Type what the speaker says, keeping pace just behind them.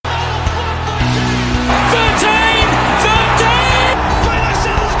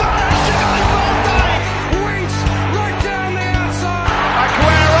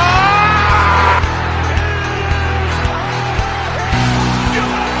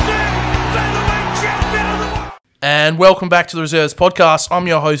and welcome back to the Reserves Podcast. I'm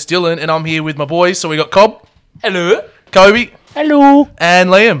your host, Dylan, and I'm here with my boys. So we got Cobb. Hello. Kobe. Hello. And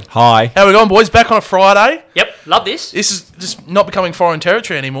Liam. Hi. How we going, boys? Back on a Friday. Yep, love this. This is just not becoming foreign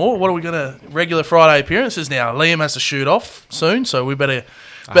territory anymore. What are we going to... Regular Friday appearances now. Liam has to shoot off soon, so we better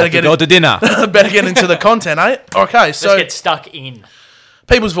get go to dinner. better get into the content, eh? Okay, so... Let's get stuck in.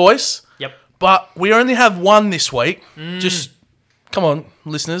 People's voice. Yep. But we only have one this week. Just, come on,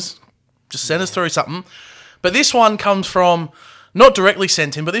 listeners. Just send us through something. But this one comes from, not directly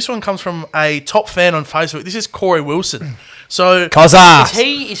sent in, but this one comes from a top fan on Facebook. This is Corey Wilson. So,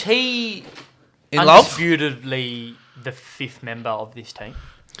 Is he in love? undisputedly the fifth member of this team?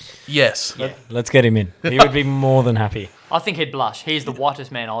 Yes. Yeah. Let's get him in. He would be more than happy. I think he'd blush. He's the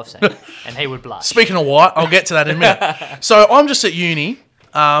whitest man I've seen, and he would blush. Speaking of white, I'll get to that in a minute. So I'm just at uni,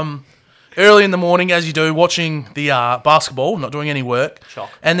 early in the morning, as you do, watching the basketball, not doing any work.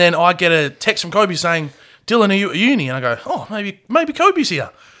 Shock. And then I get a text from Kobe saying, Dylan, are you at uni? And I go, oh, maybe Kobe's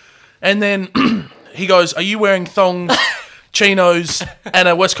here. And then he goes, are you wearing thongs, chinos, and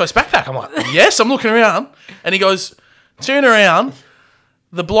a West Coast backpack? I'm like, yes, I'm looking around. And he goes, turn around.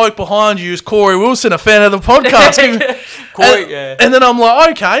 The bloke behind you is Corey Wilson, a fan of the podcast. And then I'm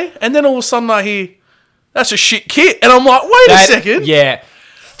like, okay. And then all of a sudden I hear, that's a shit kit. And I'm like, wait a second. Yeah.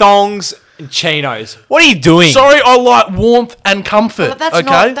 Thongs and chinos. What are you doing? Sorry, I like warmth and comfort. But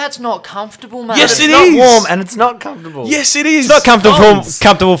that's not comfortable, man. Yes, It's it not is. warm and it's not comfortable. Yes, it is. It's not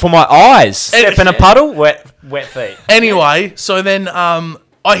comfortable for my eyes. Step in a puddle, wet feet. Anyway, so then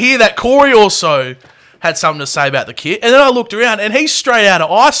I hear that Corey also had something to say about the kit, and then I looked around, and he's straight out of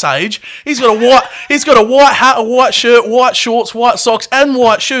Ice Age. He's got a white hat, a white shirt, white shorts, white socks, and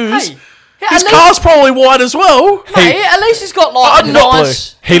white shoes. Hey, His car's probably white as well. Hey, at least he's got like a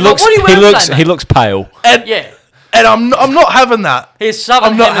nice. He looks pale. And, Yeah. and I'm not having that. He's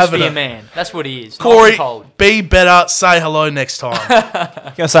Southern I'm not having Hemisphere it. man. That's what he is. Corey, Nice and cold. be better. Say hello next time.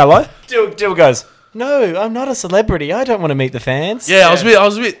 You gonna say hello? Dill goes, no, I'm not a celebrity. I don't want to meet the fans. Yeah, I was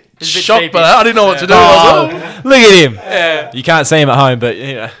a bit He's a bit shocked peepy. by that. I didn't know what to do. Oh, look at him. Yeah. You can't see him at home, but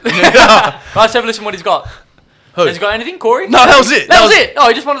you know. Let's have a listen to what he's got. Who? Has he got anything, Corey? No, that was it. That was it. Oh,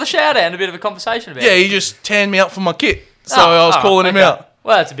 he just wanted a shout out and a bit of a conversation about Yeah, it. he just tanned me up for my kit. So I was calling him okay. out.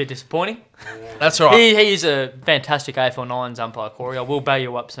 Well, that's a bit disappointing. That's all right. He is a fantastic AFL 9s umpire, Corey. I will bail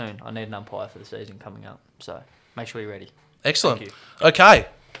you up soon. I need an umpire for the season coming up. So make sure you're ready. Excellent. Thank Okay.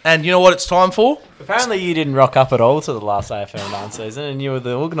 And you know what it's time for? Apparently you didn't rock up at all to the last AFL 9 season and you were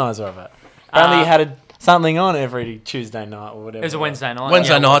the organiser of it. Apparently you had something on every Tuesday night or whatever. It was a Wednesday night.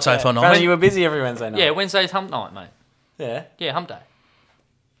 Wednesday yeah, night's Yeah. AFL night. Apparently you were busy every Wednesday night. Yeah, Wednesday's hump night, mate. Yeah. Yeah, hump day.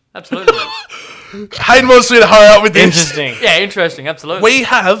 Absolutely. Hayden wants me to hurry up with this. Interesting. Yeah, interesting. Absolutely. We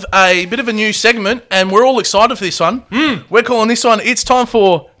have a bit of a new segment, and we're all excited for this one. We're calling this one, it's time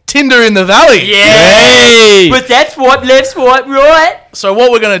for Tinder in the Valley. Yeah. Hey! But that's what left, swipe right. So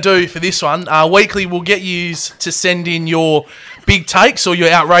what we're going to do for this one, weekly we'll get you to send in your big takes or your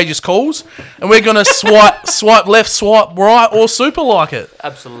outrageous calls, and we're going to swipe left, swipe right, or super like it.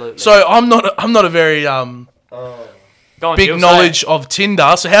 Absolutely. So I'm not a very Go on, big Jill, say knowledge of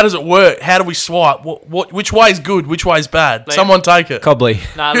Tinder. So how does it work? How do we swipe? Which way is good? Which way is bad? Liam. Someone take it. Cobley.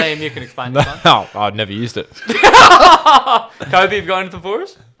 it. Nah, Liam, you can explain this one. Oh, I've never used it. Kobe, have you got anything for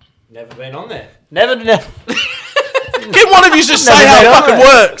us? Never been on there. Never. Get one of you to just say how it fucking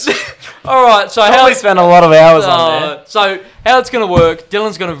works. All right. So Probably spent a lot of hours on there. So how it's going to work?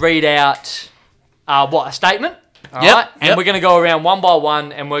 Dylan's going to read out a statement. All Yep, right, and yep. we're going to go around one by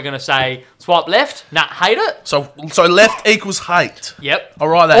one, and we're going to say swipe left, nah, hate it. So left equals hate. Yep. I'll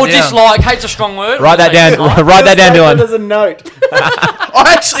write that Or down. dislike. Hate's a strong word. Write that down. Write that down, Dylan. As a note.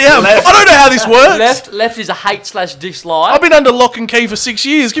 I actually am. I don't know how this works. Left is a hate/dislike. I've been under lock and key for 6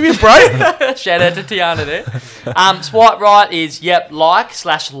 years. Give me a break. Shout out to Tiana there. Swipe right is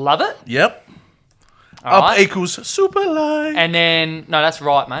like/love it. Yep. All Up right. equals super like. And then no, that's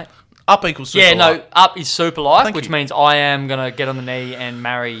right, mate. Up equals super Yeah, no, like. up is super like, Thank which you. means I am gonna get on the knee and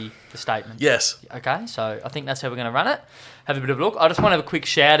marry the statement. Yes. Okay, so I think that's how we're going to run it. Have a bit of a look. I just want to have a quick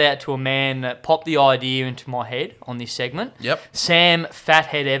shout out to a man that popped the idea into my head on this segment. Yep. Sam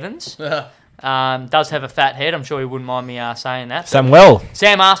Fathead Evans. Does have a fat head. I'm sure he wouldn't mind me saying that. Samuel.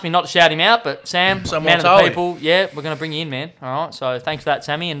 Sam asked me not to shout him out, but Sam, Sam man of the Martelli. people, yeah, we're going to bring you in, man. All right, so thanks for that,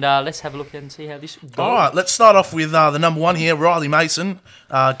 Sammy, and let's have a look and see how this goes. All right, let's start off with the number one here, Riley Mason.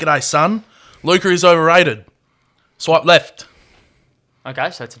 G'day, son. Luca is overrated. Swipe left.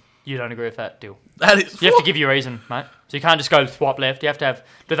 Okay, so you don't agree with that deal. That is. You have to give your reason, mate. So you can't just go swipe left. You have to have.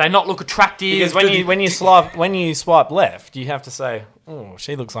 Do they not look attractive? Because when you swipe left, you have to say, "Oh,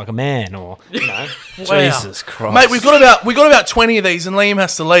 she looks like a man," or Wow. Jesus Christ, Mate, we got about 20 of these, and Liam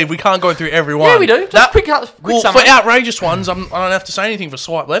has to leave. We can't go through every one. Yeah, we do. Just quick summary. For outrageous ones, I don't have to say anything for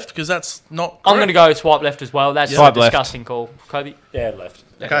swipe left because that's not. I'm going to go swipe left as well. That's Swipe a left. disgusting call, Kobe. Yeah, left.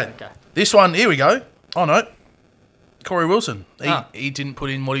 Okay. This one, here we go. Oh no, Corey Wilson. He didn't put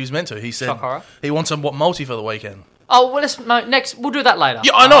in what he was meant to. He said Shock horror. he wants a multi for the weekend. Oh well, next we'll do that later.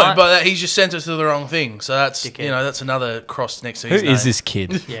 Yeah, I know, Alright? but he's just sent us to the wrong thing. So that's Dickhead. that's another cross next to Who his name. is this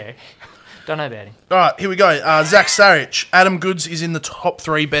kid? Yeah, don't know about him. All right, here we go. Zach Sarich. Adam Goods is in the top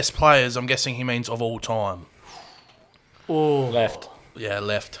 3 best players. I'm guessing he means of all time. Oh, Left. Yeah,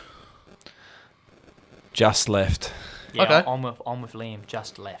 left. Just left. yeah, Okay. I'm with Liam.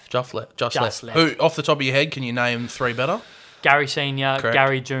 Just left. Just left. Just left. Who, off the top of your head, can you name 3 better? Gary Senior, Correct.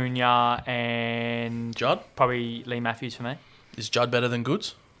 Gary Junior, and Judd? probably Lee Matthews for me. Is Judd better than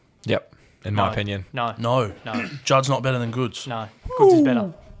Goods? Yep, in my opinion. No, No. no, Judd's not better than Goods. no. Goods is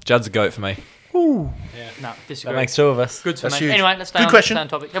better. Judd's a goat for me. No, That disagree. makes 2 of us. Goods for That's me. huge. Anyway, let's stay Good on, question. stay on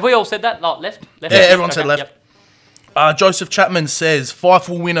topic. Have we all said that? Like, left? Yeah, everyone said Okay, left. Yep. Joseph Chapman says Fife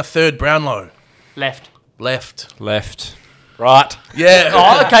will win a 3rd Brownlow. Left. Left. Left. Right. Yeah.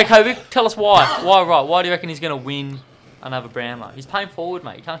 Oh, okay, Kobe. Tell us why. Why right? Why do you reckon he's going to win another Brownlow? He's playing forward,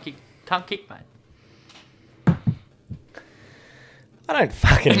 mate. You can't kick. Can't kick, mate. I don't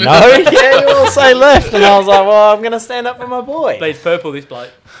fucking know. Yeah, you all say left, and I was like, well, I'm going to stand up for my boy. Bleeds purple, this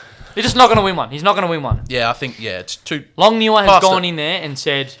bloke. He's just not going to win one. He's not going to win one. Yeah, I think, it's too... Long Newer has Past gone it. in there and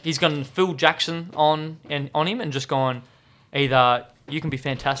said he's going to Phil Jackson on him and just gone, either you can be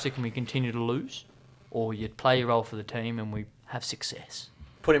fantastic and we continue to lose, or you play your role for the team and we have success.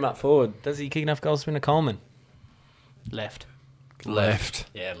 Put him up forward. Does he kick enough goals to win a Coleman? Left. Left.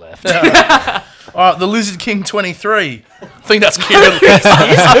 Yeah, left. All right, the Lizard King 23. I think that's Kieran. Say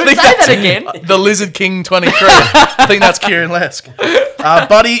that again. The Lizard King 23. I think that's Kieran Lesk.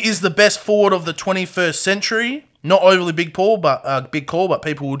 Buddy is the best forward of the 21st century. Not overly big call, but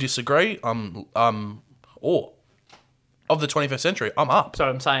people will disagree. Or of the 21st century, I'm up. So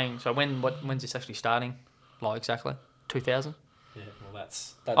I'm saying, when's this actually starting? Like exactly 2000. Yeah, well,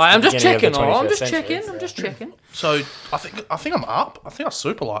 that's I'm just checking. all right, I'm just checking. I'm just checking. So I think I'm up. I think I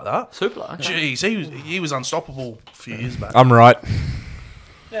super like that. Super. Okay. Jeez, he was unstoppable a few years back. I'm right.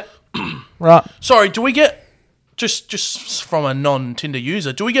 Yeah. Right. Sorry, do we get just from a non-Tinder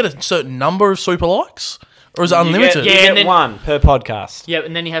user? Do we get a certain number of super likes, or is it unlimited? Yeah, You and get then- one per podcast. Yeah,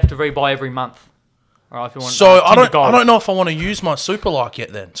 and then you have to rebuy every month. All right, if you want. So I Tinder Gold. don't know if I want to use my super like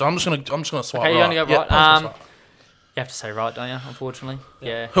yet. Then, so I'm just gonna swipe Okay, right. you're gonna go Yeah, right. I'm just gonna swipe. You have to say right, don't you? Unfortunately.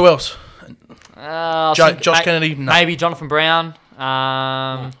 Yeah. Who else? I Jo- think Josh Kennedy? No. Maybe Jonathan Brown.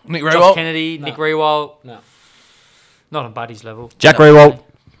 Nick Josh Rewalt? Kennedy. Nick Rewalt. No. Not on Buddy's level. Jack No. Rewalt.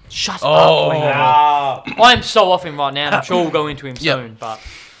 Shut Oh. up. I'm so off him right now, and I'm sure we'll go into him Yep. soon. But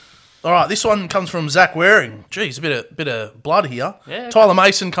All right, this one comes from Zach Waring. Jeez, a bit of blood here. Yeah, okay. Tyler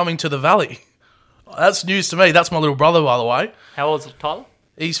Mason coming to the Valley. That's news to me. That's my little brother, by the way. how old's Tyler?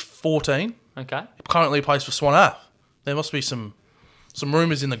 He's 14. Okay. Currently plays for Swan Ave. There must be some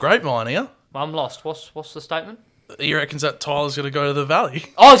rumours in the grapevine here. Well, I'm lost. What's the statement? He reckons that Tyler's going to go to the Valley.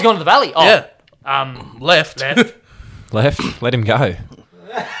 Oh, he's gone to the Valley. Oh, Yeah, left. left. Left. Let him go.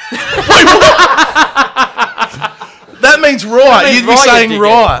 That means right. means You'd be right, you saying dickhead.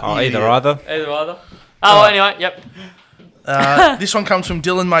 right. Oh, either. Either. Oh, anyway, yep. This one comes from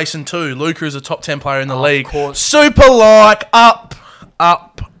Dylan Mason too. Luca is a top 10 player in the league. course. Super like up.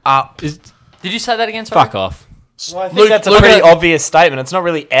 Did you say that again? Sorry? Fuck off. Well, I think Luke- that's a Luke- pretty obvious statement. It's not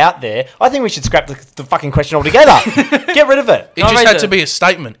really out there. I think we should scrap the fucking question altogether. Get rid of it. It Can I just read had the- to be a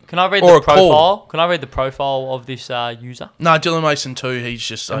statement. Can I read Or the a call. profile? Can I read the profile of this user? No, Dylan Mason too. He's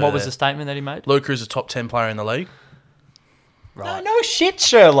just. And what was the statement that he made? Luca is a top 10 player in the league. No shit,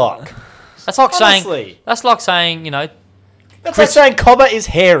 Sherlock. That's like saying. Honestly. That's like saying, you know. That's like saying Cobber is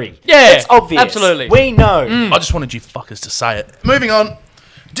hairy. Yeah, It's obvious. absolutely. We know. I just wanted you fuckers to say it. Moving on.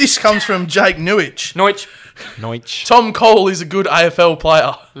 This comes from Jake Newich. Norwich Noich. Tom Cole is a good AFL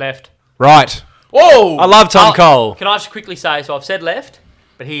player. left. Right. Whoa! I love Tom Cole. Can I just quickly say? So I've said left,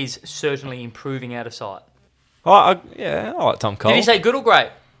 but he's certainly improving out of sight. I like Tom Cole. Did he say good or great?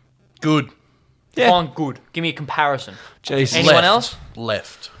 Good. Yeah. Define good. Give me a comparison. Jesus. Anyone Left. else?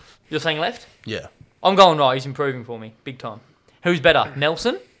 Left. You're saying left? Yeah. I'm going right. He's improving for me, big time. Who's better,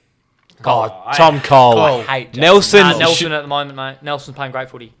 Nelson? God, Tom Cole. Cole. Nelson. Nelson at the moment, mate. Nelson's playing great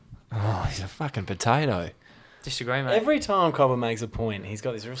footy. Oh, he's a fucking potato. Disagree, mate. Every time Cobber makes a point, he's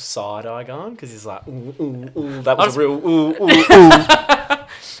got this real side eye going because he's like, ooh, ooh, ooh. That was a real ooh, ooh, ooh.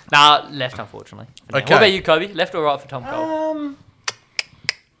 Nah, left, unfortunately. Okay. What about you, Kobe? Left or right for Tom Cole?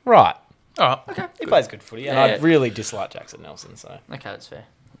 Right. All right. Okay. He plays good footy, and Yeah. I really dislike Jackson Nelson, so. Okay, that's fair.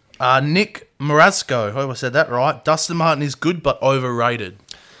 Nick Marasco. I hope I said that right. Dustin Martin is good but overrated.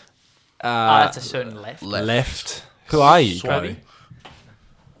 That's a certain left. Left. Who are you, Kobe. Kobe?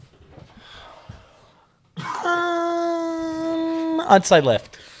 I'd say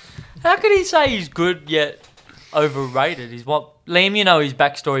left. How could he say he's good yet overrated? He's what? Liam, you know his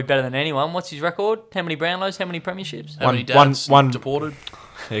backstory better than anyone. What's his record? How many Brownlows? How many premierships? How many One- dads one- deported?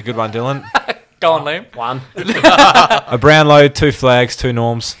 Yeah, good one, Dylan. Go on, Liam. One. A Brownlow, 2 flags, 2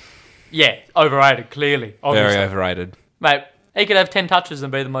 norms. Yeah, overrated, clearly. Obviously. Very overrated. Mate, he could have 10 touches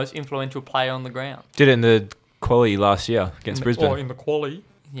and be the most influential player on the ground. Did it in the quality last year against Brisbane. Or in the quali.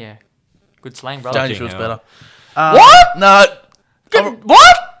 Yeah. Good slang, brother. Danny Fucking feels hell. better. What? No.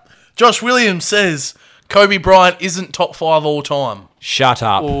 What? Josh Williams says Kobe Bryant isn't top 5 all time. Shut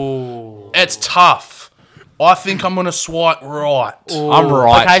up. Ooh. It's tough. I think I'm going to swipe right. I'm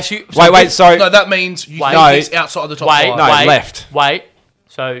right. Okay, so wait, so... No, that means you Wait. think No. he's outside the top Wait, 5. No, wait, left. Wait.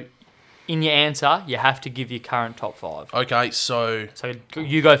 So, in your answer, you have to give your current top 5. Okay, so So,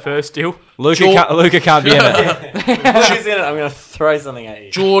 you go first, still. Luca, Jor- Luca can't be in it. Who's in it? I'm going to throw something at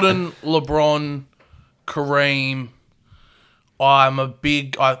you. Jordan, LeBron, Kareem.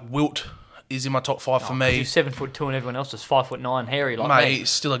 Wilt is in my top 5 for me. He's 7'2" and everyone else is 5'9", hairy like Mate, me.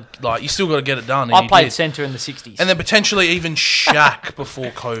 it's still you still got to get it done. And I you played did. centre in the 60s. And then potentially even Shaq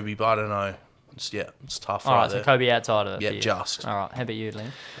before Kobe, but I don't know. It's tough All right right, so there. Kobe outside of it. Yeah, for you. just. All right, how about you,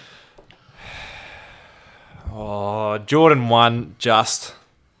 Liam? Oh, Jordan 1, just.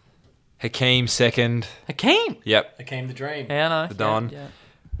 Hakeem 2nd. Hakeem. Yep. Hakeem the Dream. Yeah, I know. The Don. Yeah.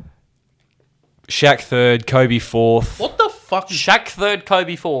 Shaq 3rd, Kobe 4th. What the fuck? Shaq 3rd,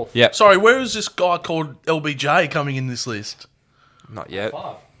 Kobe 4th. Yep. Sorry, where is this guy called LBJ coming in this list? Not yet.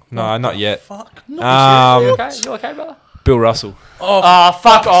 No, not yet. Fuck. Not You okay? You okay, brother? Bill Russell. Ah,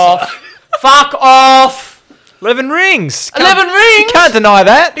 fuck off. Fuck off. 11 rings. 11 rings? Can't deny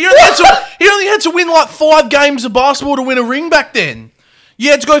that. he only had to win like 5 games of basketball to win a ring back then. You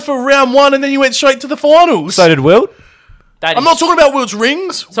had to go for round 1 and then you went straight to the finals. So did Wilt. I'm not talking about Wilt's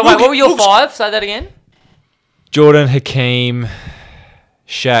rings. So wait, what were your 5? Say that again. Jordan, Hakeem,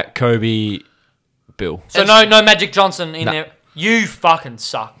 Shaq, Kobe, Bill. So no Magic Johnson in Nah. there. You fucking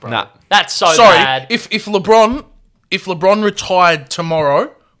suck, bro. Nah. That's so Sorry, bad. if LeBron retired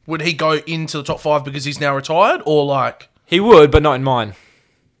tomorrow, would he go into the top 5 because he's now retired, or like? He would, but not in mine.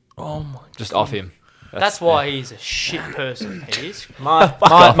 Oh my! Just off him. That's why he's a shit person. He is. My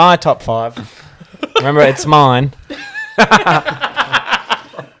top 5. Remember, it's mine.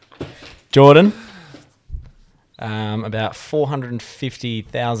 Jordan. About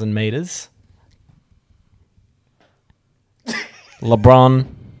 450,000 metres. LeBron,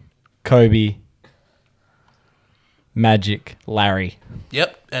 Kobe, Magic, Larry.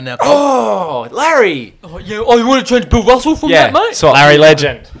 Yep, and now Oh, Larry. Oh, yeah. Oh, you want to change Bill Russell from Yeah. that, mate? So Larry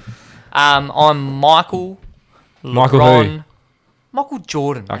Legend. I'm Michael. Michael LeBron, who? Michael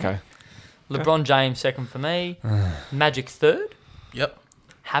Jordan. Man. Okay. LeBron James 2nd for me. Magic 3rd. Yep.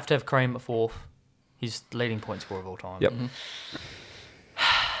 Have to have Kareem at 4th. He's leading point scorer of all time. Yep.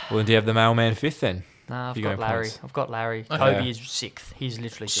 Well, then do you have the mailman 5th then? Nah, I've You got go Larry. points. I've got Larry. Okay. Kobe is 6th. He's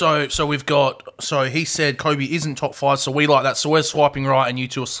literally 6th. So we've got. So he said Kobe isn't top 5, so we like that. So we're swiping right, and you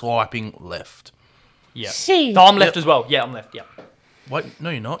two are swiping left. Yeah. No, I'm left as well. Yeah, I'm left. Yeah. Wait, no,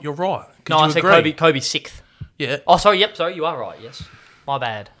 you're not. You're right. 'Cause No, you I said agree. Kobe 6th. Yeah. Oh, sorry. Yep. Sorry, you are right. Yes. My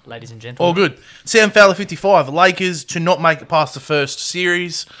bad, ladies and gentlemen. All good. Sam Fowler 55. Lakers to not make it past the first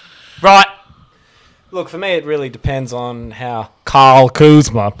series. Right. Look, for me, it really depends on how Kyle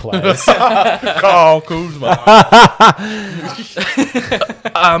Kuzma plays. Carl Kuzma.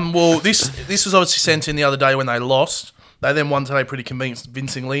 Well, this was obviously sent in the other day when they lost. They then won today pretty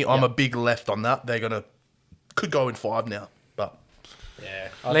convincingly. I'm a big left on that. They're could go in 5 now, but Yeah.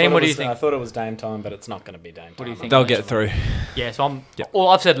 Liam, what do you think? I thought it was Dame time, but it's not going to be Dame time. What do you think? They'll get through. Yeah, so well,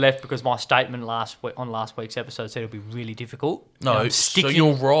 I've said left because my statement on last week's episode said it'll be really difficult. no. And I'm So sticking.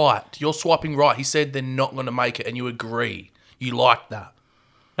 you're right. You're swiping right. He said they're not going to make it, and you agree. You like that.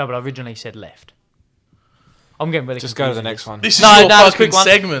 No, but I originally said left. I'm getting really Just go to confused the with next this. one. This is No, your no, it's a fucking quick one.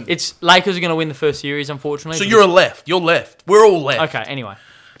 segment. It's Lakers are going to win the first series, unfortunately. So because- you're a left. You're left. We're all left. okay. Anyway,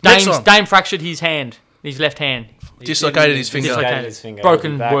 Next one. Dame fractured his hand, his left hand. Dislocated his finger. Dislocated. his finger.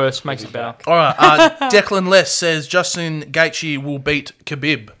 Broken He'll be back. worse makes He'll it be better. back. All right. Declan Less says Justin Gaethje will beat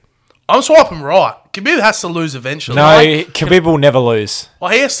Khabib. I'm swiping right. Khabib has to lose eventually. No, Khabib will never lose.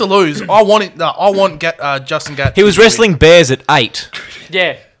 Well, he has to lose. I want it. No, I want Justin Gaethje. He was wrestling bears at 8.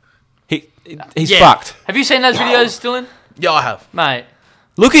 Yeah. He's fucked. Have you seen those videos, Dylan? Yeah, I have. Mate.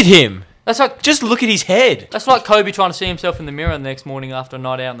 Look at him. Just look at his head. That's like Kobe trying to see himself in the mirror the next morning after a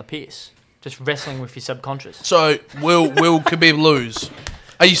night out on the piss. Just wrestling with your subconscious. So, will Khabib lose?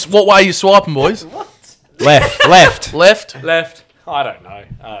 What way are you swiping, boys? Left. Left. I don't know.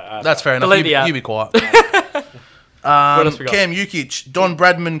 That's fair enough. Delete the app. You be quiet. What else we got? Cam Jukic, Don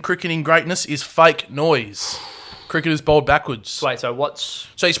Bradman cricketing greatness is fake noise. Cricketers bowled backwards. Wait, so what's...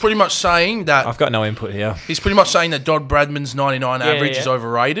 So he's pretty much saying that... I've got no input here. He's pretty much saying that Don Bradman's 99 average is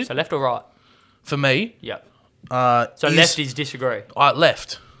overrated. So left or right? For me. Yep. So is- lefties disagree.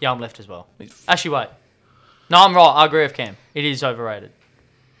 Left. Yeah, I'm left as well. Actually, wait. No, I'm right. I agree with Cam. It is overrated.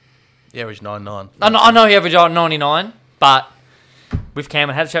 He averaged 99. I know he averaged 99, but with Cam,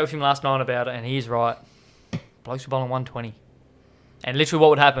 I had a chat with him last night about it, and he is right. Blokes were bowling 120. And literally what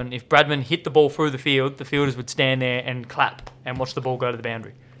would happen, if Bradman hit the ball through the field, the fielders would stand there and clap and watch the ball go to the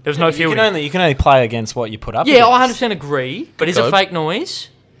boundary. There was no fielding. You can only play against what you put up Yeah, against. I 100% agree, but is it fake noise?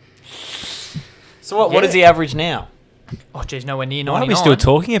 So what is the average now? Oh, geez, nowhere near 99. Why are we still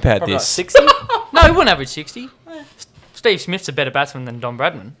talking about Probably like this? 60? No, he wouldn't average 60. Steve Smith's a better batsman than Don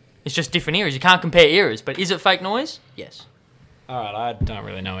Bradman. It's just different eras. You can't compare eras, but is it fake noise? Yes. All right, I don't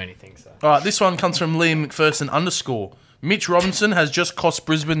really know anything, so... All right, this one comes from Liam McPherson _. Mitch Robinson has just cost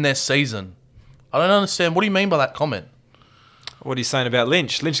Brisbane their season. I don't understand. What do you mean by that comment? What are you saying about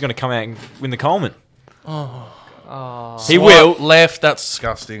Lynch? Lynch is going to come out and win the Coleman. He Swipe will. Left, that's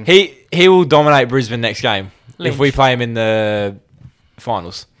disgusting. He will dominate Brisbane next game Lynch. if we play him in the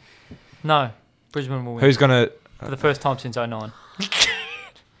finals. No. Brisbane will win. Who's going to... For the first time since 09.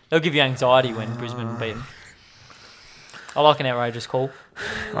 They'll give you anxiety when Brisbane beat them. I like an outrageous call.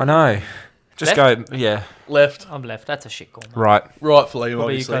 I know. Just Left? go... Yeah. Left. I'm left. That's a shit call. Right. Rightfully, What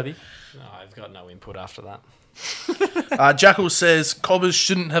about you, obviously. Kobe? No, I've got no input after that. Jackal says Cobbers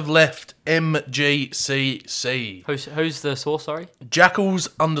shouldn't have left MGCC. Who's the source, sorry? Jackals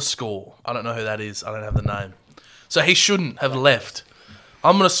 _ I don't know who that is. I don't have the name. So he shouldn't have left.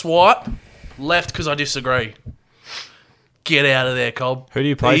 I'm going to swipe left because I disagree. Get out of there, Cobb. Who do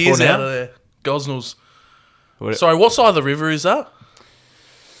you play he for is now? out of there. Gosnells. What- Sorry, what side of the river is that?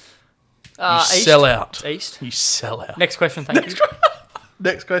 You East. sell out. East. You sell out. Next question, thank you.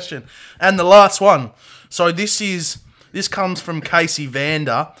 Next question. And the last one. So this comes from Casey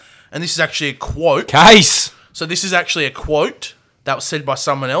Vander, and this is actually a quote. Case! So this is actually a quote that was said by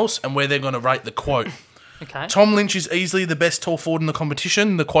someone else, and where they're going to rate the quote. Okay. Tom Lynch is easily the best tall forward in the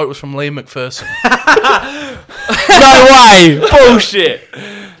competition. The quote was from Liam McPherson. No way! Bullshit!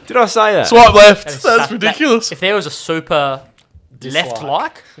 Did I say that? Swipe left. That is That's such- ridiculous. If there was a super Dislike.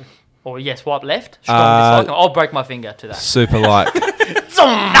 left-like, or swipe left, strong dislike, I'll break my finger to that. Super like.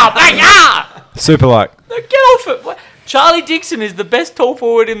 No, Super like. get off it. What? Charlie Dixon is the best tall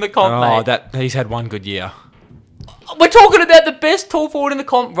forward in the comp, mate. He's had one good year. We're talking about the best tall forward in the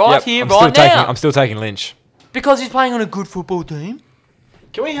comp here, right now. I'm still taking Lynch. Because he's playing on a good football team.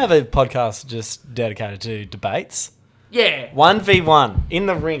 Can we have a podcast just dedicated to debates? Yeah. 1v1 in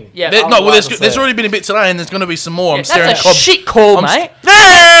the ring. Yeah. There's already been a bit today, and there's going to be some more. I'm staring at That's a Cobb. shit call, mate.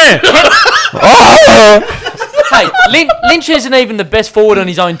 Hey, Lynch isn't even the best forward on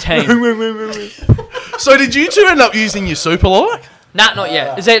his own team. So did you two end up using your super like? Nah, not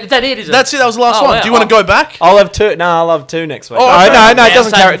yet. Is that it? Is it? That's it. That was the last Oh, one. wow. Do you want to go back? I'll have two. No, I'll have two next week. Oh, No, okay. no, it Yeah,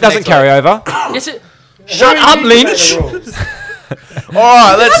 doesn't same carry next over. Yes, it. Shut up, Lynch. All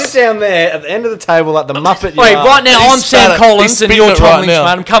right, let's. Sit down there at the end of the table like the Muppet. Wait, right now I'm He's Sam spat it. Collins He's and spitting you're it Tom right Lynch, now.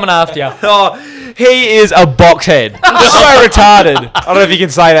 man. I'm coming after you. Oh, he is a boxhead. So retarded. I don't know if you can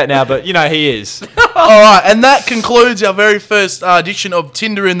say that now, but you know he is. All right, and that concludes our very first edition of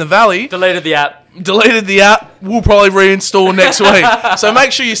Tinder in the Valley. Deleted the app. Deleted the app. We'll probably reinstall next week. So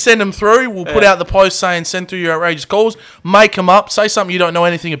make sure you send them through. We'll put out the post saying send through your outrageous calls. Make them up. Say something you don't know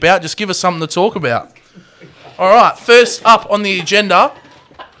anything about. Just give us something to talk about. All right, first up on the agenda.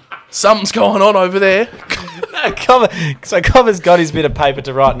 Something's going on over there. So Cobber's got his bit of paper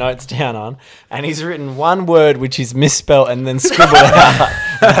to write notes down on, and he's written one word which is misspelt and then scribbled out.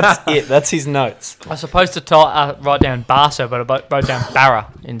 That's it. That's his notes. I was supposed to write down Barca, but I wrote down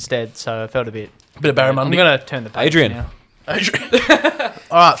Barra instead, so I felt a bit. Bit of I'm barramundi. going to turn the page Adrian. now. All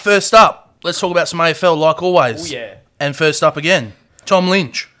right, first up. Let's talk about some AFL like always. Oh, yeah. And first up again, Tom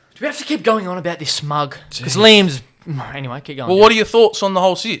Lynch. Do we have to keep going on about this smug? Because Liam's... Anyway, keep going. Well, what are your thoughts on the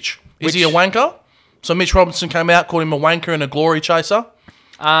whole sitch? Is he a wanker? So Mitch Robinson came out, called him a wanker and a glory chaser.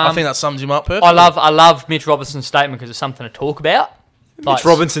 I think that sums him up perfectly. I love Mitch Robinson's statement because it's something to talk about. Mitch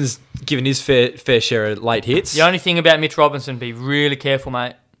Robinson's given his fair share of late hits. The only thing about Mitch Robinson, be really careful,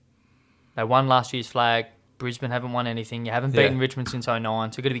 mate. They won last year's flag. Brisbane haven't won anything. You haven't beaten Richmond since 09,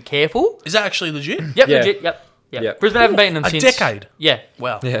 so you've got to be careful. Is that actually legit? Yep, Yeah. legit. Yep. Brisbane haven't beaten them A since... decade? Yeah.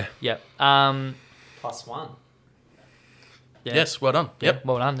 Wow. Yeah. Yep. +1. Yeah. Yes, well done. Yep.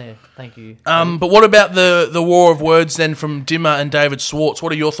 Well done there. Thank you. But what about the war of words then from Dimmer and David Swartz?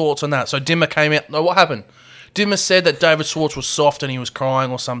 What are your thoughts on that? So Dimmer came out... No, what happened? Dimmer said that David Swartz was soft and he was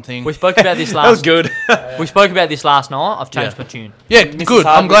crying or something. We spoke about this last... That was good. We spoke about this last night. I've changed my tune. Yeah, Mrs. good.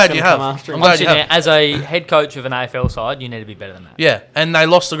 I'm Hardwick's glad gonna you have. come after I'm him. glad you have. As a head coach of an AFL side, you need to be better than that. Yeah, and they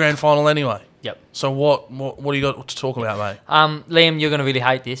lost the grand final anyway. Yep. So what do you got to talk about, mate? Liam, you're going to really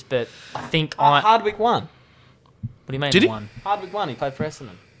hate this, but I think Hardwick won. What do you mean? Did he? Won? Hardwick won. He played for Essendon.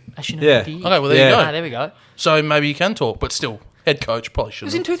 Actually, no, Yeah. he did. Okay, well, there Yeah. you Ah, go. there we go. So maybe you can talk, but still, head coach probably It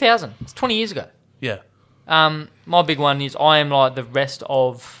was in shouldn't. 2000. It's 20 years ago. Yeah. My big one is I am like the rest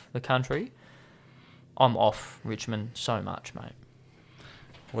of the country. I'm off Richmond so much, mate.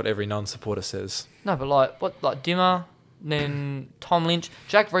 What every non-supporter says. No, but like Dimmer, then Tom Lynch,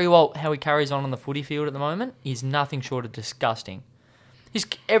 Jack Rewalt, how he carries on the footy field at the moment is nothing short of disgusting.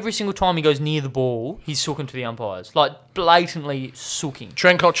 Every single time he goes near the ball, he's sooking to the umpires, like blatantly sooking.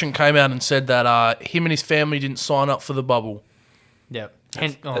 Trent Cotchin came out and said that him and his family didn't sign up for the bubble. Yeah,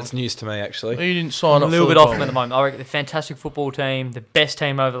 That's news to me, actually. He didn't sign a up little for bit the off bubble. him at the moment. I reckon they're a fantastic football team, the best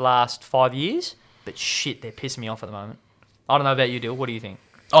team over the last 5 years. But shit, they're pissing me off at the moment. I don't know about you, Dill. What do you think?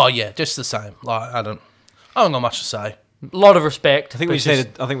 Oh, yeah, just the same. Like, I don't got much to say. A lot of respect. I think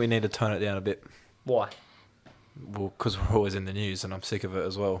we need to tone it down a bit. Why? Well, because we're always in the news, and I'm sick of it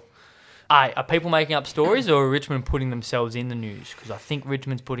as well. Are people making up stories, or are Richmond putting themselves in the news? Because I think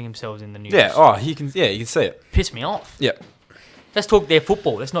Richmond's putting themselves in the news. Yeah. Oh, you can see it. Piss me off. Yeah. Let's talk their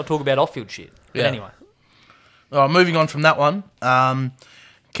football. Let's not talk about off-field shit. But Yeah. anyway. All right, moving on from that one.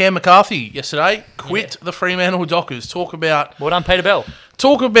 Cam McCarthy yesterday quit the Fremantle Dockers. Talk about Well done, Peter Bell.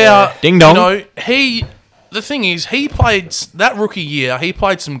 Ding dong. You know, the thing is, he played that rookie year. He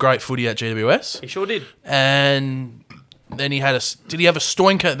played some great footy at GWS, He sure did. and then he had did he have a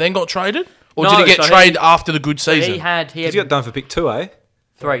stoinker? Then got traded, or No, did he get so traded after the good season? He had He got done for pick 2, eh?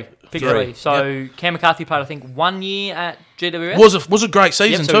 three. Pick Three. three. So Cam McCarthy played, I think, 1 year at GWS. was a great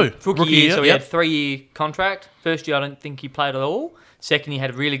season so too. Rookie year, so he yep. had 3-year contract. First year, I don't think he played at all. Second, he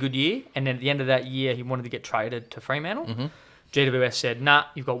had a really good year, and then at the end of that year, he wanted to get traded to Fremantle. Mm-hmm. GWS said, "Nah,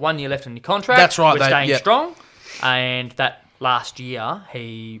 you've got 1 year left on your contract. That's right, We're staying yeah. strong." And that last year,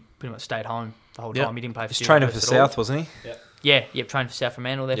 he pretty much stayed home the whole Yep. time. He didn't play for. He's training for GWS at all. South, wasn't he? Yeah, trained for South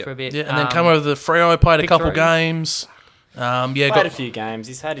Fremantle there Yep. for a bit. Yeah, and then come over to the Freo, played a pick couple three. games. Played a few games.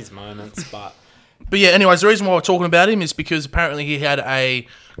 He's had his moments, but But yeah, anyways, the reason why we're talking about him is because apparently he had a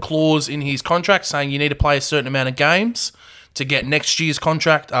clause in his contract saying you need to play a certain amount of games to get next year's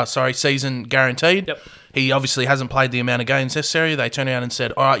season guaranteed. Yep. He obviously hasn't played the amount of games necessary. They turned around and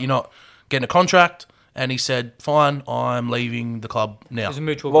said, all right, you're not getting a contract. And he said, fine, I'm leaving the club now. It was a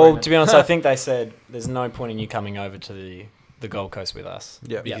mutual well, agreement. to be honest, I think they said there's no point in you coming over to the Gold Coast with us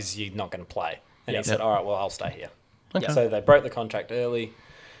Yep. because you're not going to play. And Yep. he said, all right, well, I'll stay here. Okay. So they broke the contract early.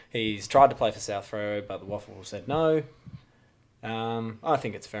 He's tried to play for South Freo, but the Waffle said no. I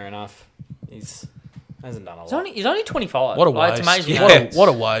think it's fair enough. He's hasn't done a lot. He's only 25. What a Like, waste. it's amazing. Yeah. What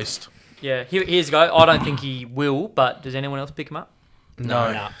a waste. Yeah, here's a go. I don't think he will, but does anyone else pick him up?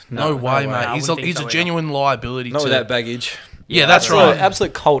 No No way, way. mate. I He's wouldn't think he's so a either. genuine liability Not to with that baggage. Yeah, that's Absolute- right.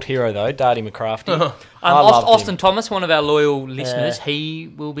 Absolute cult hero, though, Darty McCrafty. I loved Austin him. Thomas, one of our loyal listeners, Yeah. he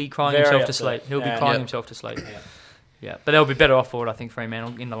will be crying Very himself to upset. sleep. He'll be Yeah. crying Yep. himself to sleep. Yeah, but they'll be better off for it, I think,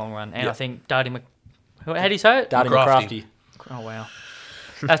 Fremantle in the long run. And Yep. I think Darty how do you say it? Darty McCrafty. McCrafty. Oh, wow.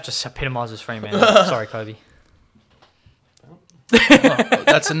 That just epitomises Fremantle. Sorry, Kobe.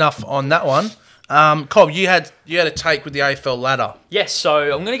 That's enough on that one. Cobb, you had a take with the AFL ladder. Yes, so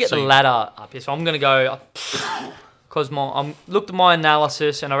I'm going to get the ladder up here. So I'm going to go because I looked at my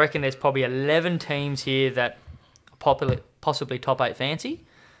analysis and I reckon there's probably 11 teams here that are possibly top 8 fancy.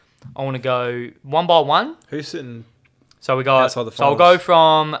 I want to go one by one. Who's sitting? So we got. Outside the So I'll finals. go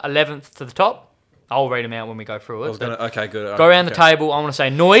from 11th to the top. I'll read them out when we go through I it. was gonna. Okay, good. Go around the Okay. table. I want to say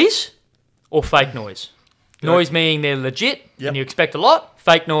noise or fake noise. Noise meaning they're legit and you expect a lot.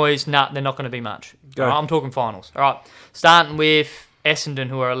 Fake noise, they're not going to be much. Go. All right, I'm talking finals. All right, starting with Essendon,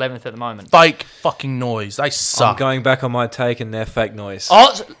 who are 11th at the moment. Fake fucking noise. They I'm suck. going back on my take and their fake noise.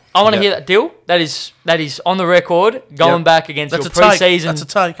 Oh, I want to Yep. hear that deal. That is on the record. Going Yep. back against That's your a take. pre-season. That's a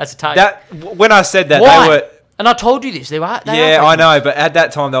take. That's a take. When I said that, Why? they were. And I told you this. They are Yeah, fake I noise. know, but at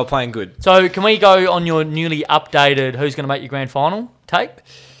that time they were playing good. So can we go on your newly updated who's going to make your grand final take?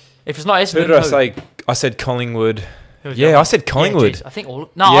 If it's not Essendon, Who did I say? I said Collingwood, Who was Yeah, the I other said one? Collingwood. Yeah, I think all.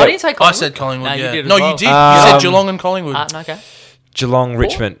 No, Yeah. I didn't say Collingwood. I said Collingwood. No, yeah. you did. No, as well. you did. You said Geelong and Collingwood. No, okay. Geelong,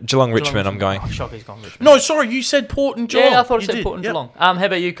 Richmond. Geelong, Richmond, I'm going. Oh, shock, he's gone Richmond. No, sorry, you said Port and Geelong. Yeah, I thought it You said did. Port and Yep. Geelong. How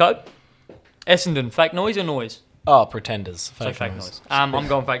about you, Cope? Essendon, fake noise or noise? Oh, pretenders. So fake noise. I'm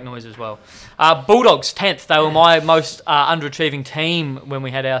going fake noise as well. Bulldogs, 10th. They were my most underachieving team when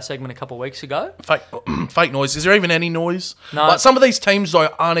we had our segment a couple of weeks ago. Fake noise. Is there even any noise? No. Like some of these teams though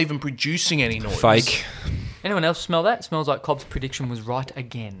aren't even producing any noise. Fake. Anyone else smell that? It smells like Cobb's prediction was right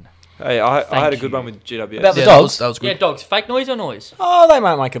again. Hey, I had a you. good one with GWS. About the Yeah, Dogs? that was good. Yeah, dogs. Fake noise or noise? Oh, they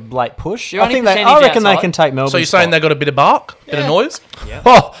might make a late push. You're I only think they. I percentage reckon they outside. can take Melbourne. So you're saying they got a bit of bark, bit of noise?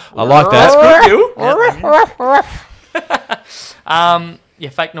 Oh, I like that. Yeah,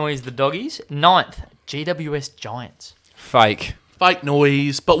 fake noise, the doggies. 9th, GWS Giants. Fake. Fake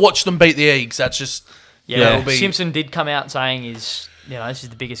noise, but watch them beat the Eagles. That's just Yeah, that'll be- Simpson did come out saying this is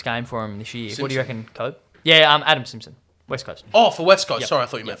the biggest game for him this year. What do you reckon, Cope? Yeah, Adam Simpson, West Coast. Oh, for West Coast. Yep. Sorry, I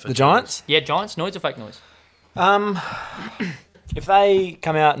thought you meant for The Giants? Yeah, Giants, noise or fake noise? If they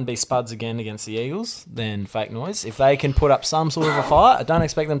come out and be spuds again against the Eagles, then fake noise. If they can put up some sort of a fight, I don't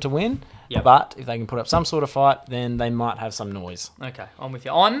expect them to win. Yep. But if they can put up some sort of fight, then they might have some noise. Okay, I'm with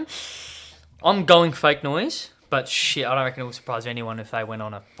you. I'm going fake noise, but shit, I don't reckon it will surprise anyone if they went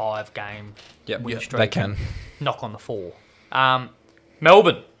on a 5-game Yep, win yep, streak. they can. Knock on the 4.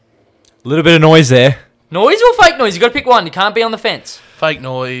 Melbourne. A little bit of noise there. Noise or fake noise? You got to pick one. You can't be on the fence. fake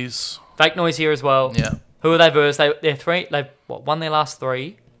noise. Fake noise here as well. Yeah. Who are they versed? They're 3. They've won their last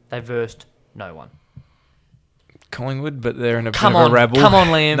 3. They've versed no one. Collingwood, but they're in a Come bit of on, a rabble. come on,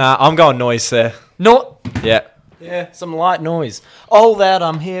 Liam. Nah, I'm going noise there. No. Yeah. Yeah, some light noise. All that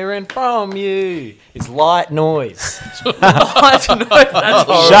I'm hearing from you is light noise. That's horrible.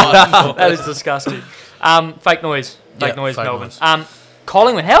 Shut up. That is disgusting. Fake noise. Fake Yeah, noise, fake Melbourne. noise.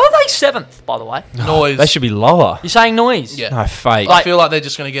 Collingwood. How are they 7th, by the way? Noise. They should be lower. You're saying noise? Yeah. No, fake. I feel like they're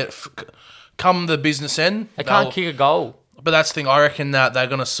just going to get come the business end. They can't they'll- kick a goal. But that's the thing. I reckon that they're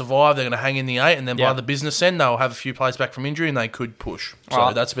going to survive. They're going to hang in the 8, and then Yeah. by the business end, they'll have a few players back from injury, and they could push. So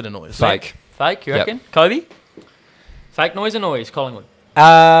Right. that's a bit of noise. Fake. Fake, you Yep. reckon? Kobe? Fake noise or noise, Collingwood?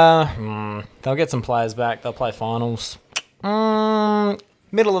 They'll get some players back. They'll play finals.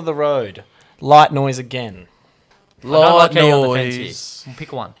 Middle of the road. Light noise again. I don't like Light how you're on the fence noise. here.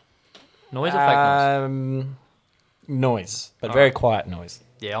 Pick one. Noise or fake noise? Noise, but very quiet noise.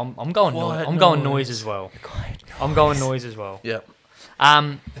 Yeah, I'm going noise. Quiet I'm going noise. noise as well. I'm going noise as well. Yeah.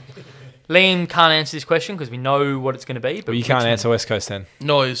 Liam can't answer this question because we know what it's going to be. But But you can't Richmond- answer West Coast then.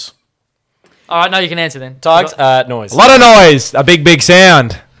 Noise. All right, no, you can answer then. Tigers, noise. A lot of noise. A big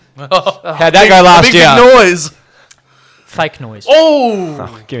sound. How'd that go last Big year? noise. Fake noise. Oh.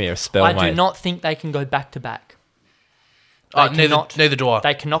 Oh, give me a spell, I mate. do not think they can go back to back. Neither do I.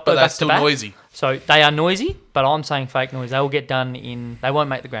 They cannot But go back that's to still back. noisy. So they are noisy, but I'm saying fake noise. They will get done in. They won't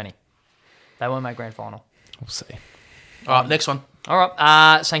make the granny. They won't make grand final. We'll see. All right, next one. All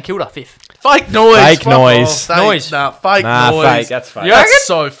right, St Kilda 5th. Fake noise. Fake Fuck noise. off. Fake- Noise. Nah, fake Nah, noise. fake. That's fake. You reckon? That's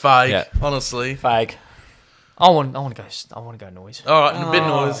so fake. Yeah. Honestly. Fake. I want to go noise. All right, a bit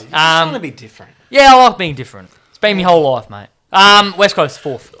noisy. It's going to be different. Yeah, I like being different. It's been my whole life, mate. West Coast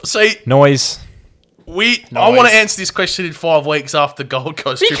 4th. See, Noise. I want to answer this question in 5 weeks after the Gold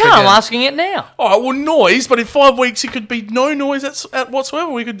Coast You trip can't. I'm again. asking it now. All right, well, noise, but in 5 weeks it could be no noise at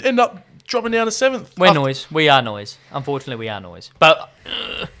whatsoever. We could end up dropping down to 7th. We're After- noise. We are noise. Unfortunately, we are noise. But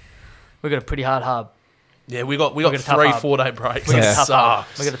we got a pretty hard hub. Yeah, we got got a tough 3 hub. 4-day breaks. We got Yeah. a tough hub.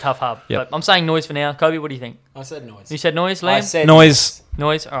 Sucks. We got a tough hub. Yep. But I'm saying noise for now. Kobe, what do you think? I said noise. You said noise, Liam? I said Noise.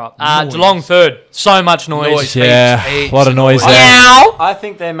 Noise. All right. Noise. Geelong 3rd. So much noise. Noise. Yeah. Heaps A lot of noise there. Meow. I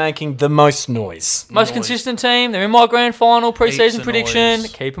think they're making the most noise. Most Noise. consistent team. They're in my grand final Heaps preseason of prediction.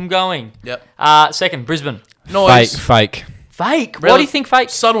 noise. Keep them going. Yep. 2nd, Brisbane. Noise. Fake. Fake. Why Really? do you think fake?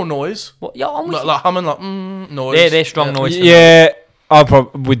 Subtle noise. What? Yeah, I'm with Like, you. like humming, like, noise. They're strong noise. for me. Yeah. I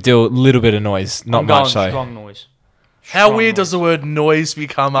probably would do a little bit of noise. Not I'm going much, though. strong noise. How Strong weird noise. does the word noise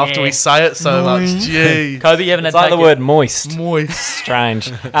become after Yeah. we say it so much? Gee. Kobe, you haven't It's had like the take word moist. Moist.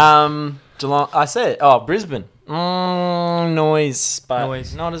 Strange. Geelong. I said. Brisbane. Noise, but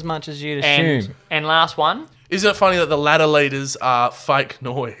Noise. not as much as you'd And, assume. and last one. Isn't it funny that the ladder leaders are fake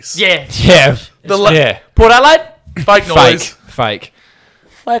noise? Yeah. Yeah. The Port Adelaide. fake noise. Fake.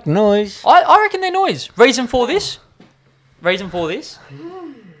 Fake noise. I reckon they're noise. Reason for this?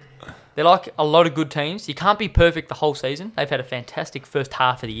 They're like a lot of good teams. You can't be perfect the whole season. They've had a fantastic first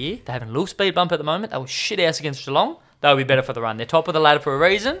half of the year. They're having a little speed bump at the moment. They were shit ass against Geelong. They'll be better for the run. They're top of the ladder for a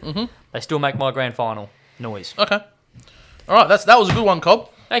reason. Mm-hmm. They still make my grand final. Noise. Okay. All right, that was a good one, Cobb.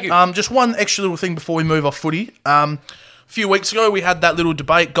 Thank you. Just one extra little thing before we move off footy. few weeks ago, we had that little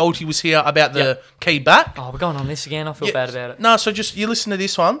debate. Goldie was here about the key back. Oh, we're going on this again. I feel bad about it. No, so just you listen to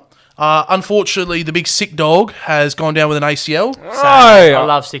this one. Unfortunately, the big sick dog has gone down with an ACL. I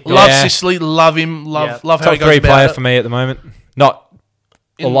love sick dog. Love Yeah. Sicily, love him, love how Top he goes 3 about player it. for me at the moment. Not.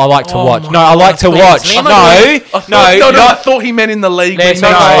 Well, I like to watch. my No, I like to please. watch. Liam, No, I not. thought he meant in the league. But Let's he's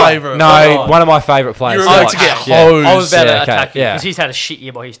not go. my favourite. No, one of my favourite players. You're to about watch. to get Yeah. hosed. I was about to Yeah, okay, attack you yeah. because he's had a shit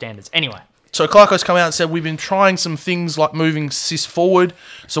year by his standards. Anyway. So Clarko's come out and said we've been trying some things like moving Sis forward.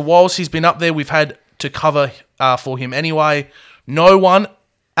 So whilst he's been up there, we've had to cover for him anyway. No one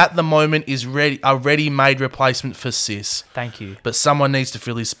at the moment is a ready-made replacement for Sis, Thank you. but someone needs to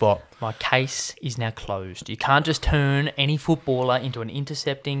fill his spot. My case is now closed. You can't just turn any footballer into an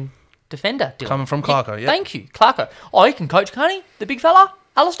intercepting defender. Dylan. Coming from Clarko, yeah. Thank you, Clarko. Oh, he can coach, can't he? The big fella,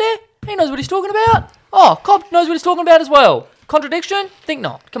 Alistair. He knows what he's talking about. Oh, Cobb knows what he's talking about as well. Contradiction? Think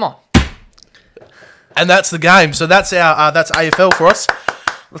not. Come on. And that's the game. So that's our that's AFL for us.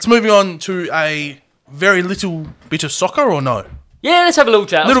 Let's move on to a very little bit of soccer, or no? Yeah, let's have a little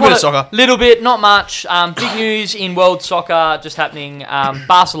chat. Little bit of soccer. Little bit, not much. Big news in world soccer just happening.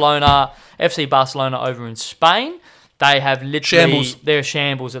 Barcelona, FC Barcelona over in Spain. They have literally... Shambles. They're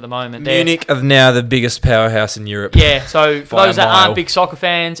shambles at the moment. They're- Munich are now the biggest powerhouse in Europe. Yeah, so for By a those that mile. aren't big soccer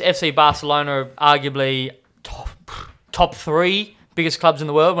fans, FC Barcelona are arguably top 3 biggest clubs in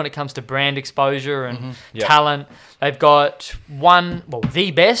the world when it comes to brand exposure and Yep. talent. They've got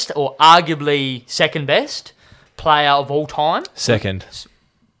the best or arguably second best player of all time. Second.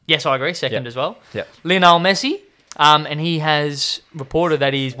 Yes, I agree, second Yep. as well. Yep. Lionel Messi, and he has reported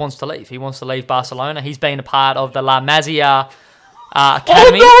that he wants to leave. He wants to leave Barcelona. He's been a part of the La Masia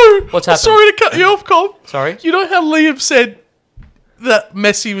Academy. Oh no! What's happened? Sorry to cut you off, Cobb. Sorry? You know how Liam said that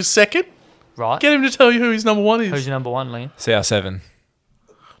Messi was second? Right. Get him to tell you who his number one is. Who's your number one, Liam? CR7.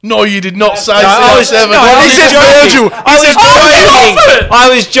 No, you did not say I was- CR7. no, I he was said joking. Virgil. I was joking. I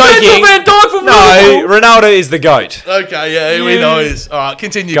was joking. Van Dijk from No, Liverpool. Ronaldo is the GOAT. Okay, yeah, we know he is. All right,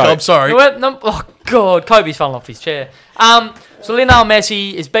 continue, Go. Cobb. Sorry. Oh, God. Kobe's fallen off his chair. So Lionel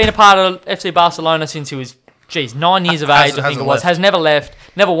Messi has been a part of FC Barcelona since he was, 9 years of age, I think hasn't it was. left. Has never left,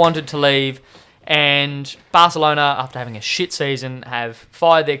 never wanted to leave. And Barcelona, after having a shit season, have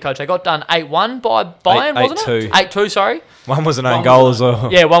fired their coach. They got done 8-1 by Bayern, wasn't 8-2. it? 8-2, sorry. One was an own goal as well.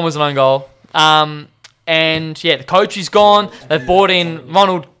 Yeah, one was an own goal. And yeah, the coach is gone. They've brought in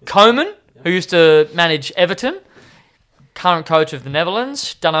Ronald Koeman, who used to manage Everton, current coach of the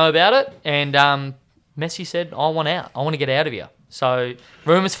Netherlands. Don't know about it. And Messi said, I want out. I want to get out of here. So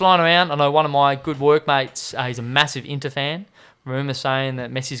rumours flying around. I know one of my good workmates, he's a massive Inter fan. Rumours saying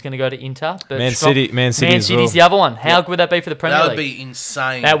that Messi's going to go to Inter. But Man City as City's well. the other one. How good would that be for the Premier That League? would be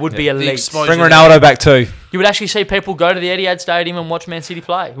insane. That would be The elite. exposure Bring there. Ronaldo back too. You would actually see people go to the Etihad Stadium and watch Man City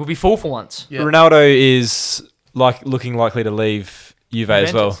play. It would be full for once. Yeah. Ronaldo is looking likely to leave Juve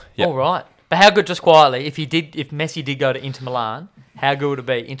as well. Juventus. Yep. All right. But how good, just quietly, if Messi did go to Inter Milan, how good would it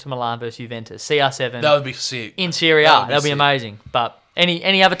be? Inter Milan versus Juventus, CR7 That would be sick. in Serie A. that would be That would be sick. amazing. But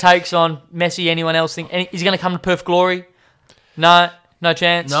any other takes on Messi? Anyone else think is he going to come to Perth Glory? No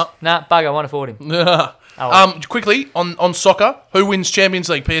chance. No. Bugger. I won't afford him. Quickly on soccer, who wins Champions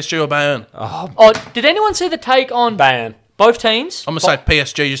League, PSG or Bayern? Oh, did anyone see the take on Bayern. both teams? I'm gonna say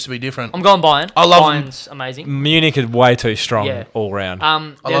PSG just to be different. I'm going Bayern. I love him. Bayern's amazing. Munich are way too strong Yeah. all round.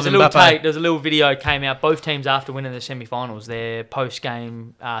 There's love a little Mbappe. there's a little video came out. Both teams after winning the semi-finals, their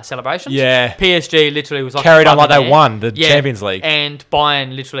post-game celebrations. Yeah. PSG literally was like Carried a on like fucking they man. won the Champions League. and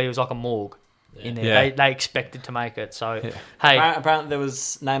Bayern literally was like a morgue in there. Yeah. They expected to make it. So hey, Apparently, there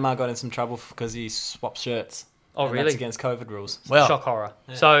was Neymar got in some trouble because he swapped shirts. oh And really? That's against COVID rules. Well, Shock horror.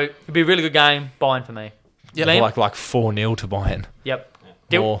 So it'd be a really good game. Bayern for me. Yeah. Liam? like 4-0 to Bayern. Yep.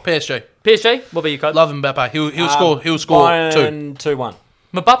 Deal. More. PSG. PSG. What about you, coach? Love Mbappe. He'll score. He'll score two. Bayern 2-1.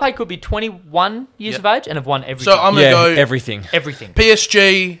 Mbappe could be 21 years Yep. of age and have won everything. So I'm gonna Yeah, go everything. everything.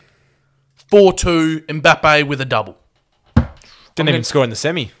 PSG 4-2. Mbappe with a double. Didn't even score in the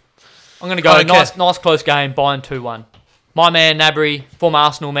semi. I'm going to go Okay. nice close game. Bayern 2-1. My man Nabry, former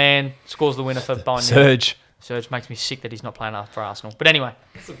Arsenal man, scores the winner for Bayern. Surge. Serge makes me sick that he's not playing for Arsenal. But anyway,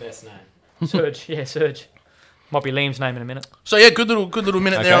 That's the best name. Serge, yeah, Serge. Might be Liam's name in a minute. So yeah, good little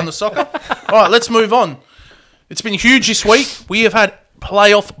minute there Okay. on the soccer. All right, let's move on. It's been huge this week. We have had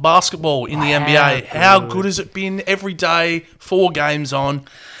playoff basketball in the NBA. How good has it been? Every day, 4 games on.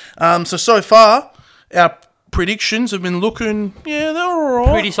 So far, our predictions have been looking, they're all right.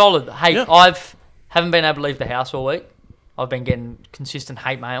 Pretty solid. Hey, Yeah. haven't been able to leave the house all week. I've been getting consistent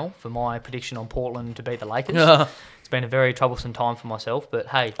hate mail for my prediction on Portland to beat the Lakers. Yeah. It's been a very troublesome time for myself, but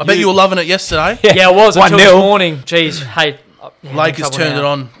hey. I bet you were loving it yesterday. Yeah, it was until 1-0. this morning. Jeez, hey. Lakers turned it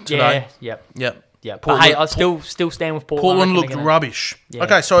on today. Yeah, yep. Yep. Yeah, but Portland- hey, I still stand with Portland. Portland I reckon looked they're gonna- rubbish. Yeah.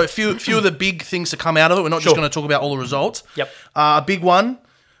 Okay, so a few of the big things to come out of it. We're not just Sure. going to talk about all the results. Yep. A big one,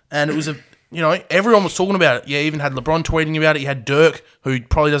 and it was everyone was talking about it. You even had LeBron tweeting about it. You had Dirk, who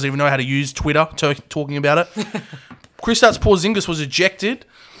probably doesn't even know how to use Twitter, talking about it. Kristaps Porzingis was ejected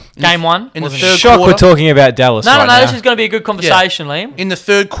Game one. in the wasn't third it? Shock we're quarter. talking about Dallas No, right no, now. this is going to be a good conversation, Liam. In the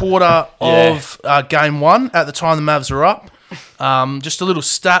third quarter of game one, at the time the Mavs were up. Just a little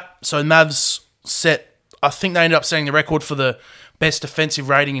stat. So Mavs I think they ended up setting the record for the best defensive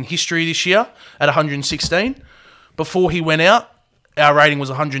rating in history this year at 116. Before he went out, our rating was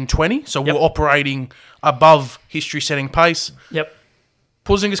 120. So Yep. we're operating above history-setting pace. Yep.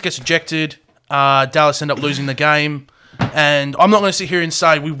 Porzingis gets ejected. Dallas end up losing the game. And I'm not going to sit here and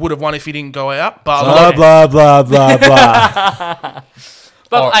say we would have won if he didn't go out. But Blah, blah, blah, blah, blah.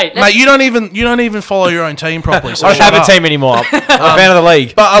 But hey, mate, you don't even follow your own team properly. So I don't shut have up. a team anymore. I'm a fan of the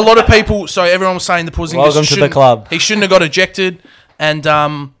league. But a lot of people, so everyone was saying the Porzingis Welcome to the club. He shouldn't have got ejected, and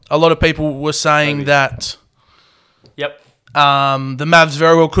a lot of people were saying that Yep. the Mavs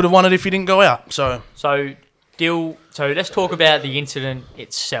very well could have won it if he didn't go out. So So let's talk about the incident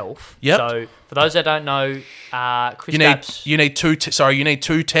itself. Yep. So for those that don't know, Kristaps. you need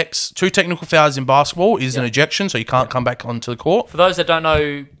two technical fouls in basketball is an ejection, so you can't come back onto the court. For those that don't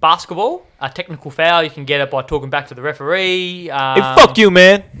know basketball, a technical foul, you can get it by talking back to the referee. Hey, fuck you,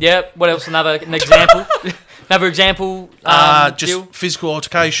 man. Yep. What else? An example. Another example. Just Deal? physical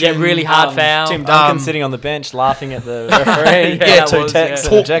altercation. Yeah, really hard foul. Tim Duncan sitting on the bench laughing at the referee. Yeah, two that was, texts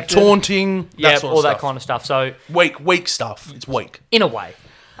yeah. and ejected. taunting. Yeah, sort of all that stuff. kind of stuff. So Weak stuff. It's weak. in a way,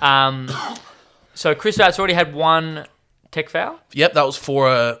 so Kristaps already had one tech foul. Yep, that was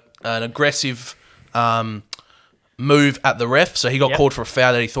for an aggressive move at the ref. So he got Yep. called for a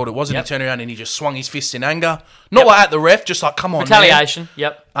foul that he thought it was, and Yep. he turned around and he just swung his fist in anger. Not Yep. like at the ref, just like, come on, Retaliation.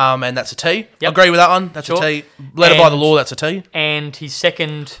 Yep. man. And that's a T. Yep. Agree with that one. That's Sure. a T. Led by the And- law, that's a T. And his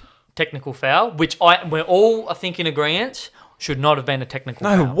second technical foul, which we're all, I think, in agreement, should not have been a technical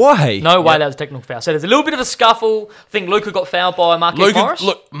No foul. way. No way that was a technical foul. So there's a little bit of a scuffle. I think Luka got fouled by Marcus Morris.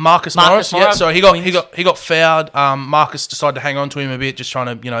 Marcus Marcus Morris. Yeah, Morris, so he twins. got fouled. Marcus decided to hang on to him a bit, just trying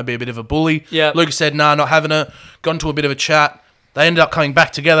to be a bit of a bully. Yeah. Lucas said, "Nah, not having it." Got into a bit of a chat. They ended up coming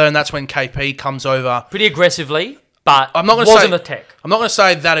back together, and that's when KP comes over. Pretty aggressively, but I'm not going to wasn't say a tech. I'm not going to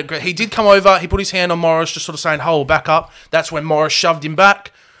say that he did come over. He put his hand on Morris, just sort of saying, "Hold back up." That's when Morris shoved him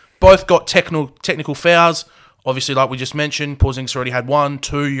back. Both got technical fouls. Obviously, like we just mentioned, Porzingis already had 1,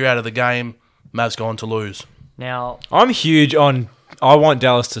 2. You're out of the game. Mavs go on to lose. Now, I'm huge on. I want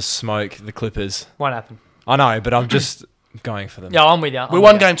Dallas to smoke the Clippers. won't happen. I know, but I'm just going for them. Yeah, I'm with you. We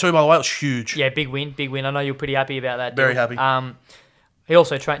won game 2, by the way. It was huge. Yeah, big win. I know you're pretty happy about that. Very Dill. happy. He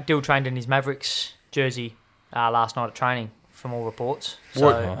also trained in his Mavericks jersey last night at training, from all reports.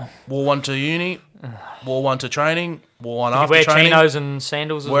 So, Wore 1 to uni, wore 1 to training, wore 1 did you after wear training. chinos and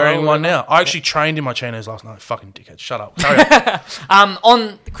sandals as Wearing well? one now. I actually trained in my chinos last night. Fucking dickhead. Shut up. Carry on.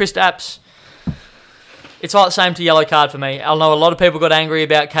 On Kristaps, it's like the same to yellow card for me. I know a lot of people got angry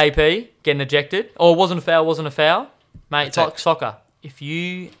about KP getting ejected. Oh, it wasn't a foul. Mate, it's like soccer. If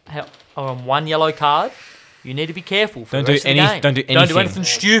you are on one yellow card, you need to be careful for Don't the do rest of the game. don't do Don't do anything. anything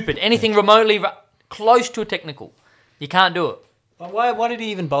stupid. Anything remotely close to a technical. You can't do it. But why did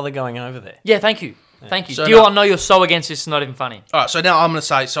he even bother going over there? Yeah, thank you. Thank you. So Deal, now- I know you're so against this, it's not even funny. All right, so now I'm going to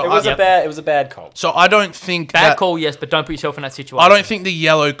say... It was a bad call. So I don't think Bad that... call, yes, but don't put yourself in that situation. I don't think the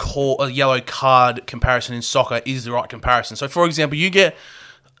yellow card comparison in soccer is the right comparison. So, for example, you get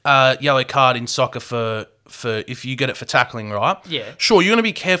a yellow card in soccer for if you get it for tackling, right? Yeah. Sure, you're going to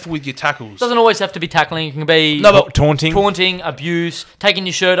be careful with your tackles. Doesn't always have to be tackling. It can be No, but- Taunting. abuse, taking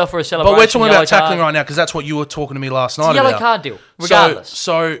your shirt off for a celebration. But we're talking yellow about tackling card. right now because that's what you were talking to me last night It's a yellow about. card deal, regardless.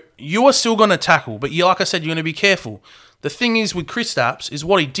 So you are still going to tackle, but like I said, you're going to be careful. The thing is with Kristaps is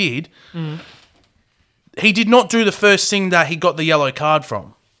what he did. He did not do the first thing that he got the yellow card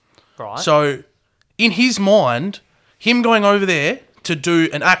from. Right. So in his mind, him going over there to do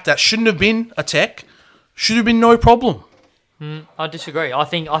an act that shouldn't have been a tech should have been no problem. I disagree. I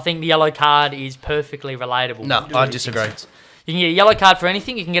think the yellow card is perfectly relatable. No, to I this disagree. instance. You can get a yellow card for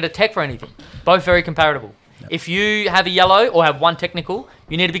anything. You can get a tech for anything. Both very comparable. If you have a yellow or have one technical,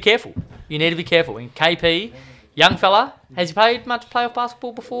 you need to be careful. In KP, young fella, has he played much playoff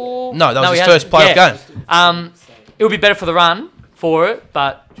basketball before? No, that was he his hasn't. first playoff game. It would be better for the run for it,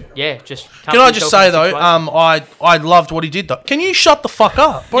 but yeah, just. Can I just say though, I loved what he did though. Can you shut the fuck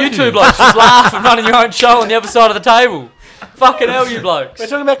up? you two blokes just laugh and running your own show on the other side of the table. Fucking hell, you blokes. We're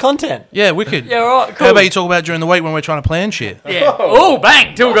talking about content. Yeah, wicked. Yeah, all right, cool. How about you talk about it during the week when we're trying to plan shit? Yeah. Oh,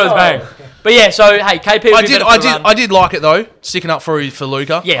 bang! Till goes bang. But yeah, so hey, KP. I did like it though. Sticking up for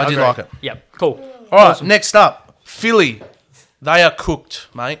Luca. Yeah, I did agree. like it. Yep, cool. All right, next up, Philly. They are cooked,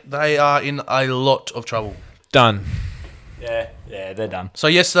 mate. They are in a lot of trouble. Done. Yeah, they're done. So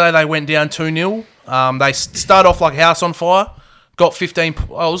yesterday they went down 2-0. They started off like a house on fire. Got 15. It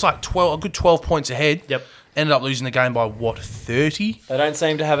was like 12, a good 12 points ahead. Yep. Ended up losing the game by 30? They don't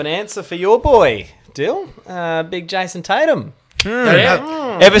seem to have an answer for your boy, Dill. Big Jason Tatum. They don't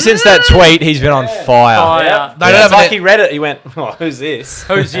have- Ever since that tweet, he's been on fire. Oh, yeah. They don't have Like an- he read it, he went, oh, who's this?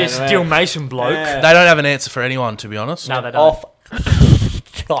 Who's this And, Dill Mason bloke? Yeah. They don't have an answer for anyone, to be honest. No, they don't. Off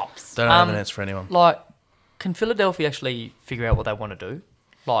tops. They don't have an answer for anyone. Like, can Philadelphia actually figure out what they want to do?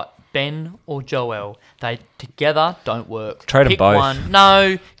 Like, Ben or Joel, they together don't work. Trade 'em Pick both. one.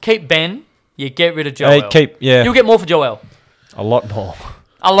 No, keep Ben. You get rid of Joel. Yeah, You'll get more for Joel. a lot more.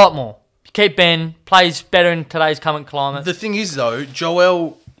 A lot more. Keep Ben. Plays better in today's current climate. The thing is, though,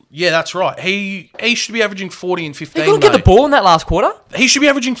 Joel, yeah, that's right. He should be averaging 40 and 15. He couldn't get the mate. ball in that last quarter. He should be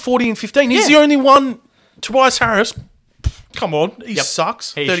averaging 40 and 15. He's Yeah. the only one. Tobias Harris, come on, he Yep.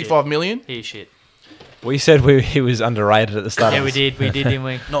 sucks. He's 35 shit. million. He's shit. We said he was underrated at the start. Yeah, of we this. did, didn't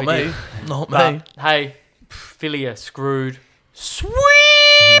we? Not We me. did. Not But, me. hey, Philly are screwed.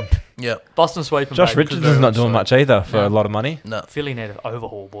 Sweep! Yeah, Boston sweep 'em, Josh baby. Richardson's not doing much either for a lot of money. no. Philly need an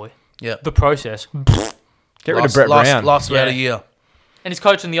overhaul, boy. Yeah. The process. Get rid of Brett Brown. Last about a Yeah. year. And he's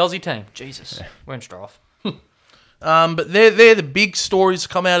coaching the Aussie team. Jesus. We're in strife. But they're the big stories to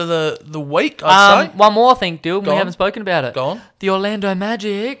come out of the week, I'd say. One more, I think, Dill. Go We on. haven't spoken about it. Go on. The Orlando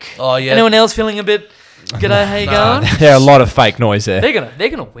Magic. Oh, yeah. Anyone else feeling a bit... G'day, how you going? Yeah, a lot of fake noise there. They're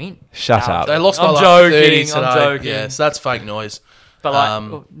gonna win. Shut up. They lost by I'm like joking, 30 today. I'm joking. Yeah, so that's fake noise. But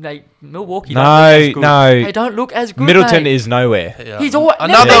like, Milwaukee don't look No, as good. no. They don't look as good, Middleton mate. is nowhere. Yeah. He's always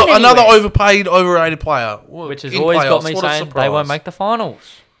another never been another anywhere. overpaid, overrated player. Which has in always got playoffs. me What a saying they surprise. won't make the finals.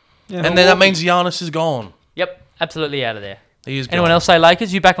 And then that means Giannis is gone. Yep, absolutely out of there. He is gone. Anyone else say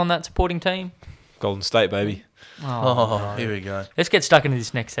Lakers? You back on that supporting team? Golden State, baby. Oh, here we go. Let's get stuck into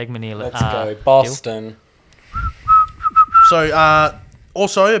this next segment here. Let's go. Boston. So,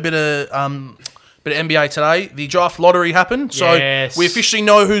 also a bit of NBA today. The draft lottery happened, so Yes. we officially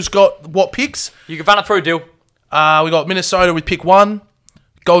know who's got what picks. You can run it through, Dill. We got Minnesota with pick 1,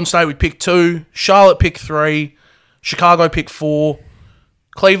 Golden State with pick 2, Charlotte pick 3, Chicago pick 4,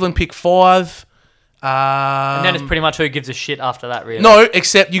 Cleveland pick 5. And then it's pretty much who gives a shit after that, really. No,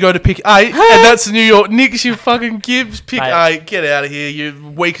 except you go to pick 8, and that's the New York Knicks. You fucking Gibbs pick Mate. 8. Get out of here. You're the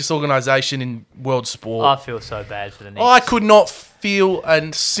weakest organisation in world sport. I feel so bad for the Knicks. I could not feel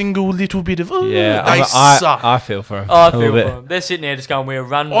a single little bit of. Yeah, they I suck. I feel for him. I a feel little for bit. them. They're sitting there just going, we're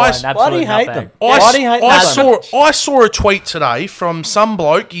run I by s- an Why do absolute you hate nutbag. them? I, Why do you hate I them so saw much? I saw a tweet today from some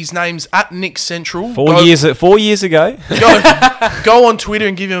bloke. His name's at Nick Central. 4 years ago. Go on Twitter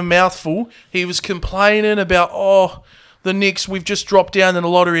and give him a mouthful. He was complaining about the Knicks. We've just dropped down in the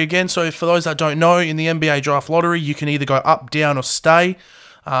lottery again. So for those that don't know, in the NBA draft lottery, you can either go up, down, or stay.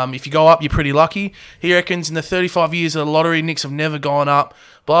 If you go up, you're pretty lucky. He reckons in the 35 years of the lottery, Knicks have never gone up.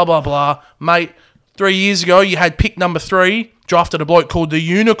 Blah blah blah, mate. 3 years ago, you had pick number 3, drafted a bloke called the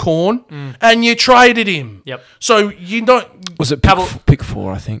Unicorn, and you traded him. Yep. So you don't. Was it Couple- pick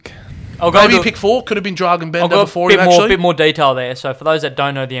 4, I think. I'll go Maybe to- pick 4 could have been Dragon I'll Bender go before a him. bit more, Actually, bit more detail there. So for those that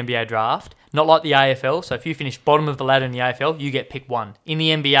don't know the NBA draft, not like the AFL. So if you finish bottom of the ladder in the AFL, you get pick 1. In the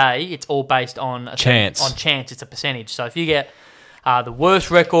NBA, it's all based on Chance. On chance, it's a percentage. So if you get the worst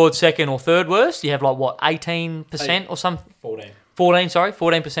record, second or third worst, you have like what 18% or something.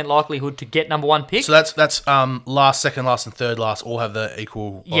 14% likelihood to get number 1 pick. So that's last, second last, and third last all have the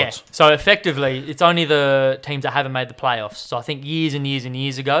equal Yeah. odds. So effectively, it's only the teams that haven't made the playoffs. So I think years and years and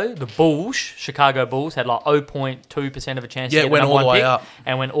years ago, the Bulls, Chicago Bulls, had like 0.2% of a chance Yeah, to it get went the number all the 1 way pick up.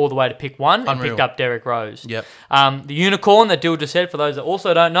 and went all the way to pick 1 and Unreal. picked up Derrick Rose. Yep. The Unicorn that Dill just said, for those that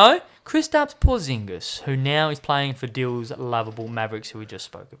also don't know, Kristaps Porzingis, who now is playing for Dill's lovable Mavericks, who we just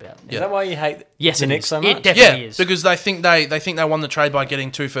spoke about. Is that why you hate Yes, the it Knicks is. so It much? definitely Yeah, is. because they think they won the trade by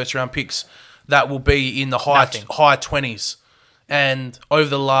getting 2 first-round picks that will be in the Nothing. high 20s, and over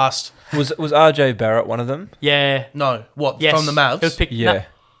the last Was RJ Barrett one of them? Yeah. no what Yes. from the Mavs? It was picked, Yeah.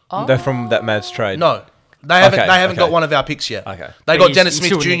 They're from that Mavs trade. No, they haven't. Okay, They haven't okay. got one of our picks yet. Okay. They But got he's- Dennis he's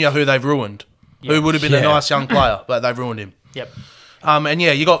Smith still Jr., who they've ruined, Yeah. who would have been a Yeah. nice young player, but they've ruined him. Yep. And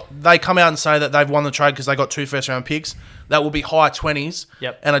yeah, they come out and say that they've won the trade because they got 2 first-round picks. That will be high 20s.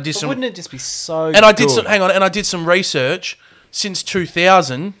 Yep. And I did But some. wouldn't it just be so And I did good? some. Hang on, and I did some research. Since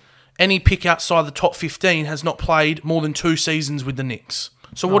 2000, any pick outside the top 15 has not played more than 2 seasons with the Knicks.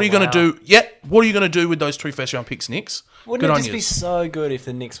 So what are you going to wow. do? Yeah, what are you going to do with those 2 first-round picks, Knicks? Wouldn't Good it on just you. be so good if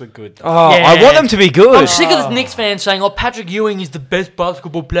the Knicks were good? Though? Oh, Yeah. I want them to be good. I'm sick of the Knicks fans saying, Patrick Ewing is the best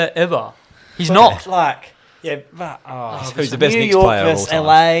basketball player ever. He's not. Like, Yeah, but Who's the best New Knicks York player of all versus time?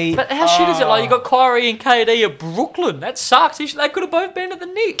 LA. But how shit is it? Like, you got Kyrie and KD of Brooklyn. That sucks. They could have both been at the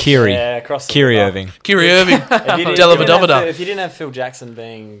Knicks. Kiri. Yeah, across the Kiri river. Irving. Kyrie Irving. Delavadavada. If you didn't have Phil Jackson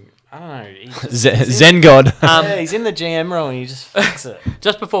being, I don't know, Zen God. yeah, he's in the GM role and you just fix it.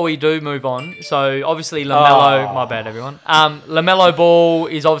 Just before we do move on, so obviously LaMelo, my bad everyone. LaMelo Ball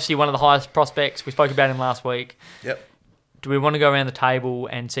is obviously one of the highest prospects. We spoke about him last week. Yep. Do we want to go around the table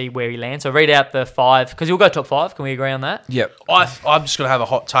and see where he lands? So read out the 5, because he'll go top 5. Can we agree on that? Yep. I'm just going to have a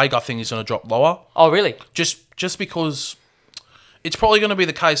hot take. I think he's going to drop lower. Oh, really? Just because it's probably going to be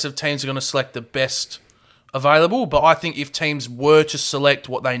the case of teams are going to select the best available, but I think if teams were to select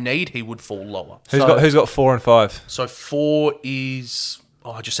what they need, he would fall lower. Who's got 4 and 5? So 4 is...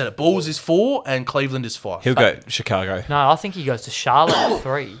 Oh, I just said it. Bulls is 4 and Cleveland is 5. He'll go Chicago. No, I think he goes to Charlotte at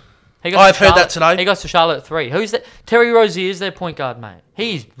 3. I've heard that today. He goes to Charlotte at 3. Who's that? Terry Rozier is their point guard, mate.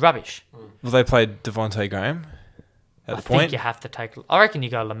 He's rubbish. Well, they played Devontae Graham at I the think point. you have to take... I reckon you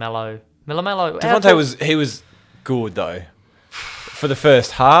go LaMelo. Devontae was good, though. For the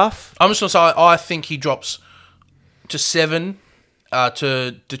first half. I'm just going to say I think he drops to 7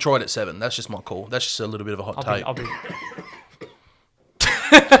 to Detroit at 7. That's just my call. That's just a little bit of a hot take. I'll be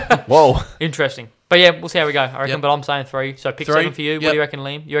Whoa. interesting. But yeah, we'll see how we go. I reckon, Yep. but I'm saying 3. So pick 3, 7 for you. What yep. do you reckon,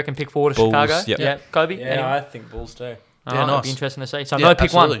 Liam? You reckon pick 4 to Bulls, Chicago? yep. Yeah. Kobe? Yeah, Anyone? I think Bulls too. All Yeah, right, nice. It'd be interesting to see. So Yeah, no, pick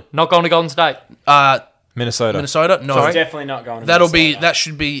absolutely. 1. Not going to Golden State. Minnesota. Minnesota? No. Sorry? Definitely not going to That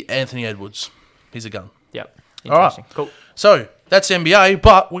should be Anthony Edwards. He's a gun. Yep. All right. Interesting. Cool. So that's NBA,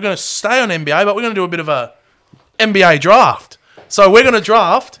 but we're going to stay on NBA, but we're going to do a bit of a NBA draft. So we're going to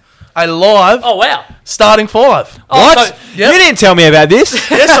draft a live Oh, wow. starting 5. Oh, What? so- Yep. You didn't tell me about this.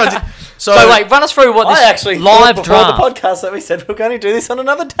 Yes, I did. So, So wait, run us through what this I actually live thought before draft. the podcast that we said we're going to do this on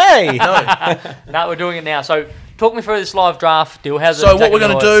another day. No, we're doing it now. So talk me through this live draft deal. How's it So what we're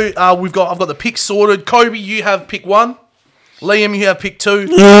taken going to away? do, I've got the picks sorted. Kobe, you have pick 1. Liam, you have pick 2.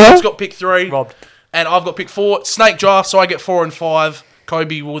 Yeah. Rob's got pick 3. Robbed. And I've got pick 4. Snake draft, so I get 4 and 5.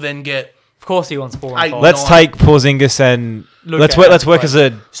 Kobe will then get... Of course he wants 4 and 8. 5. Let's 9. take Porzingis and Look let's at work it. as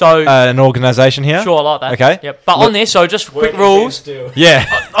a So an organisation here. sure, I like that. Okay. Yep. But on this, so just quick rules. Yeah.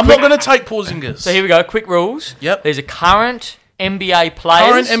 I'm not going to take Porzingis. So here we go. Quick rules. Yep. There's a current NBA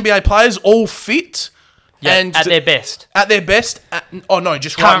players. Current NBA players all fit. Yep, and at their best. At their best.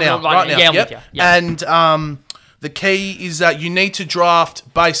 Just Current- right now. right now. Yeah, I'm with you. Yep. And the key is that you need to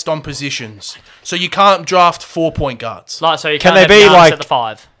draft based on positions. So you can't draft 4-point guards. Like, so you Can can't they have be Giannis like- at the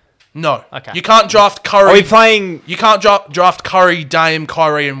 5. No. Okay. You can't draft Curry. Are we playing? You can't draft Curry, Dame,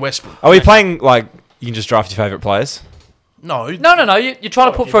 Kyrie, and Westbrook. Are we playing like you can just draft your favourite players? No. No. You're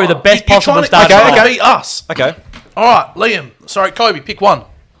trying to put through the best You're possible trying to, starting okay, lineup. beat us. Okay. All right, Liam. Sorry, Kobe. Pick 1.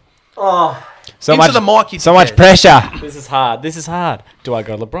 So Into much. the mic, you So much dickhead. pressure. This is hard. Do I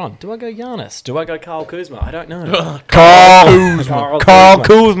go LeBron? Do I go Giannis? Do I go Kyle Kuzma? I don't know. Carl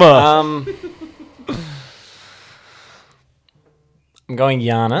Kuzma. I'm going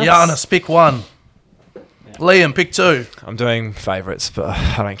Giannis. Giannis, pick 1. Liam, pick 2. I'm doing favourites, but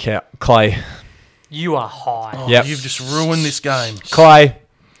I don't care. Clay. You are high. Oh, Yep. You've just ruined this game. Clay.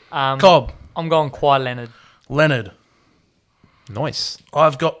 Cobb, I'm going Kawhi Leonard. Leonard. Nice.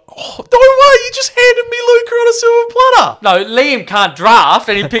 I've got... Oh, no way, you just handed me Luca on a silver platter. No, Liam can't draft,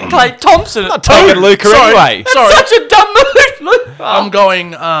 and he picked Klay Thompson. At Taking Luca Sorry. anyway. Sorry. Such a dumb move. Luke. I'm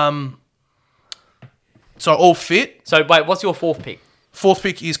going... So all fit. So wait, what's your 4th pick? 4th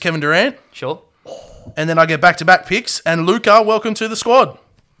pick is Kevin Durant. Sure. And then I get back-to-back picks. And Luca, welcome to the squad.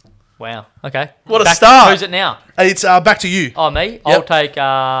 Wow. Okay. What a start. Who's it now? It's back to you. Oh, me. I'll take.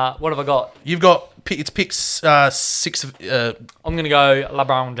 What have I got? You've got... It's picks 6 of... I'm gonna go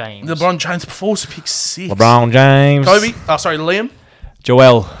LeBron James. LeBron James before pick 6. LeBron James. Kobe. Liam.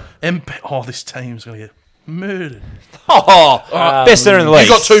 Joel. This team's going to get murdered. Best center in the league. You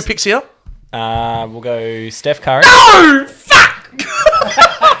got 2 picks here. We'll go Steph Curry. Oh, fuck!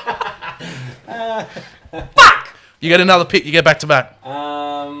 Fuck! You get another pick. You get back-to-back.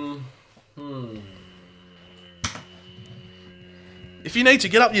 If you need to,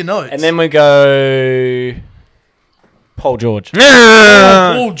 get up your notes. And then we go Paul George.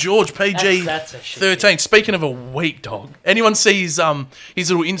 Paul George, PG That's a shit 13. Speaking of a weak dog, anyone see his little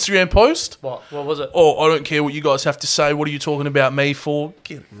Instagram post? What was it? Oh, I don't care what you guys have to say. What are you talking about me for?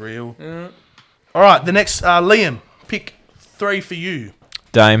 Get it real. All right, the next, Liam, pick 3 for you.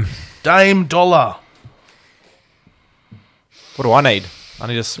 Dame. Dame Dollar. What do I need? I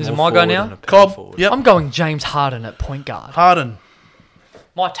need a small it my go forward now? and a power Cobb. forward. Yep. I'm going James Harden at point guard. Harden.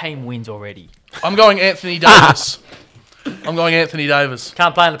 My team wins already. I'm going Anthony Davis. I'm going Anthony Davis.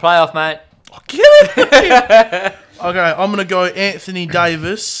 Can't play in the playoff, mate. Get it? Okay, I'm going to go Anthony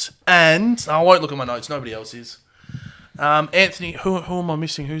Davis and... I won't look at my notes. Nobody else is. Anthony... Who am I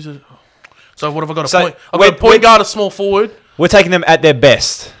missing? Who's a... So what have I got? I've got a point guard, a small forward. We're taking them at their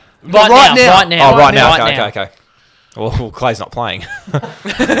best. Right now. Oh, right now. Okay. Well, Clay's not playing.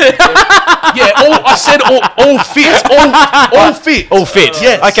 Yeah, I said all fit. All fit. All fit.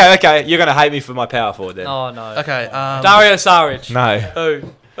 Yes. Okay. You're going to hate me for my power forward then. Oh, no. Okay. Dario Saric. No. Who?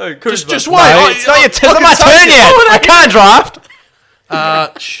 Just wait. No, it's not my turn yet. I can't draft.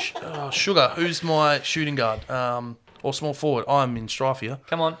 Sugar. Who's my shooting guard? Or small forward? I'm in strife here.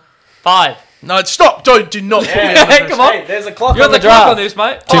 Come on. 5. No, stop. Do not put me on the Hey, come on. Hey, there's a clock You're on the the clock draft. on this,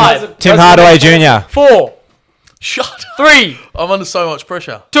 mate. 5. Tim Hardaway Jr. 4. Shut up. 3. I'm under so much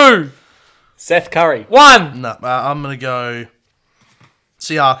pressure. 2. Seth Curry. 1. No, I'm going to go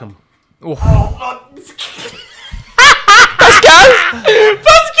Siakam.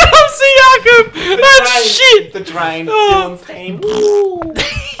 Pascal Siakam. That's shit. The drain. Dylan's team.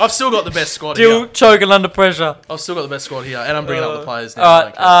 I've still got the best squad Still here. choking under pressure. I've still got the best squad here, and I'm bringing up the players now. All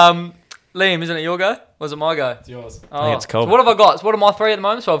right. Liam, isn't it your go? Or is it my go? It's yours. Oh. I think it's cold. So what have I got? So what are my 3 at the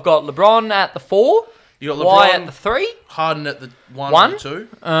moment? So I've got LeBron at the 4. You got Y LeBron, at the 3. Harden at the 1 1? and the 2.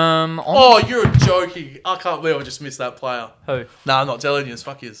 Oh, You're joking. I can't believe I just missed that player. who? Nah, I'm not telling you. It's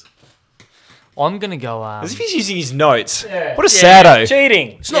fuck yous. I'm gonna go. As if he's using his notes. Yeah. What a Yeah. saddo.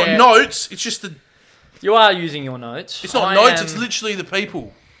 Cheating. It's not Yeah. notes. It's just the... You are using your notes. It's not notes. It's literally the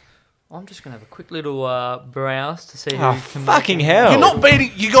people. I'm just gonna have a quick little browse to see who Oh, can fucking make it. hell. You're not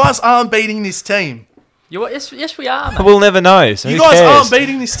beating... You guys aren't beating this team. Yes, we are, mate. We'll never know. So You who guys cares? aren't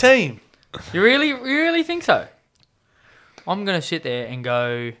beating this team. You really think so? I'm gonna sit there and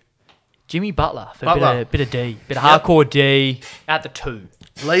go Jimmy Butler for Butler. a bit of D, bit of hardcore D at the 2.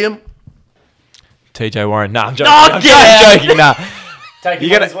 Liam. TJ Warren. Nah, I'm joking. No, I'm get joking. Nah. Take You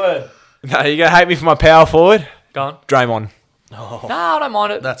him on gotta- his word. Nah, you're going to hate me for my power forward? Go on. Draymond. No, I don't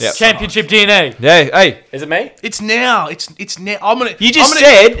mind it. That's Championship DNA. Yeah, hey. Is it me? It's now. It's now. I'm gonna. You just I'm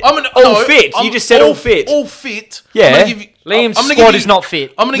gonna, said I'm gonna, all no, fit. I'm You just said all fit. All fit. Yeah. I'm gonna give you, Liam's I'm gonna squad give is you- not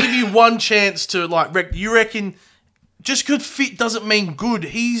fit. I'm gonna give you one chance to you reckon just good fit doesn't mean good.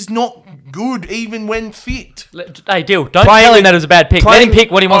 He's not good even when fit. Hey, Dill, don't Playing tell him with- that it was a bad pick. Let him pick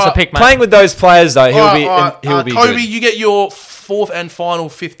what he wants to pick, mate. Playing with those players, though, he'll be Kobe, good. you get your 4th and final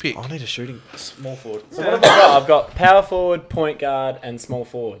 5th pick. I need a shooting small forward. So what have I got? I've got power forward, point guard, and small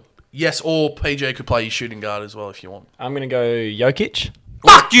forward. Yes, or PJ could play your shooting guard as well if you want. I'm going to go Jokic.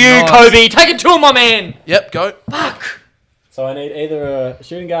 Fuck you, Nice. Kobe. Take it to him, my man. Yep, go. Fuck. So I need either a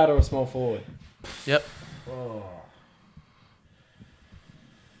shooting guard or a small forward. Yep.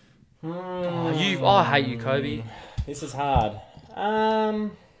 Oh, I hate you, Kobe. This is hard.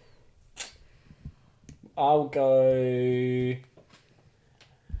 I'll go...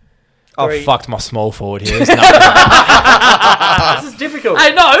 I fucked my small forward here. This is difficult.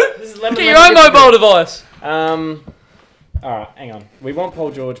 Hey, no. This is Get your own mobile device. Alright, hang on. We want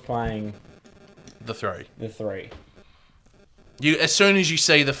Paul George playing The 3. the 3. You as soon as you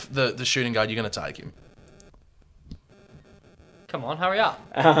see the shooting guard, you're gonna take him. Come on, hurry up.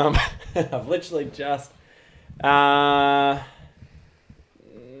 I've literally just... Mate,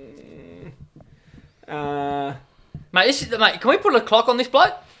 Mate, can we put a clock on this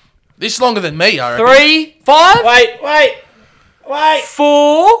bloke? This is longer than me, I reckon. 3, 5, Wait!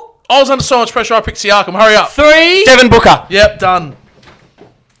 4, I was under so much pressure, I picked Siakam. Hurry up. 3. Devin Booker. Yep, done.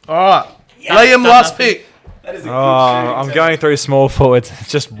 All right. Liam, last pick. That is a good I'm going through small forwards.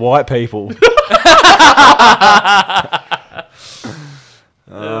 It's just white people.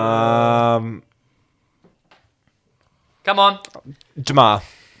 Come on. Jamar.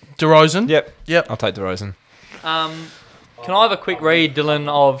 DeRozan. Yep. I'll take DeRozan. Can I have a quick read, Dylan,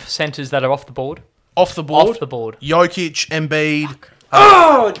 of centres that are off the board? Off the board. Off the board. Jokic, Embiid.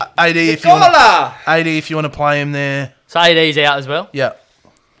 Oh! AD if you want. AD if you want to play him there. So AD's out as well. Yeah.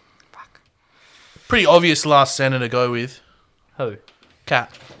 Pretty obvious last center to go with. Who?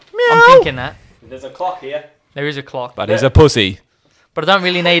 Cat. I'm thinking that. There's a clock here. There is a clock. But he's a pussy. But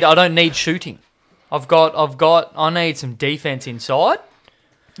I don't need shooting. I need some defense inside.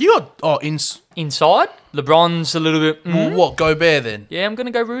 You got Inside. LeBron's a little bit. well, what? Gobert then. Yeah, I'm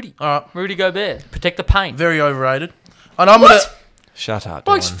gonna go Rudy. All right. Rudy Gobert. Protect the paint. Very overrated. And I'm gonna Shut up.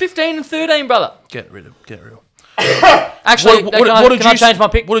 Bloke's Dylan. 15 and 13, brother. get real. Actually, can I change my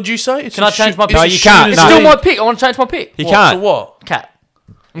pick? What did you say? Can I change my pick? No, you can't. It's No. still my pick. I want to change my pick. He What, can't. to what? Cat.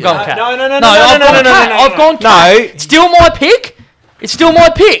 I'm going cat. No. I've gone cat. No. It's still my pick. It's still my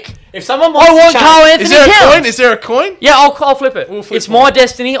pick. If someone I wants want to Carl change, Anthony Is there a Towns. coin? Is there a coin? Yeah, I'll flip it. We'll flip It's one. my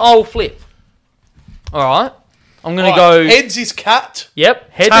destiny. I'll flip. All right. I'm going to go... Heads is cat. Yep.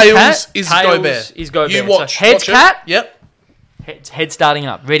 Heads Tails cat. is Tails Gobert. is Gobert. You watch. So heads watch it. cat. Yep. Head starting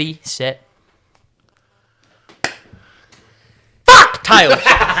up. Ready, set. Fuck! Tails.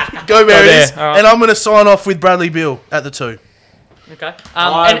 Gobert is. All right. And I'm going to sign off with Bradley Beal at the 2. Okay.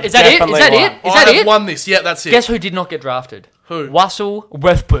 And is that it? Is definitely that won. it? Is I that have it? won this. Yeah, that's it. Guess who did not get drafted? Who? Russell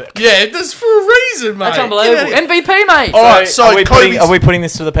Westbrook. Yeah, that's for a reason, mate. That's unbelievable. Get out of here. MVP, mate. All right, so are we Kobe's- putting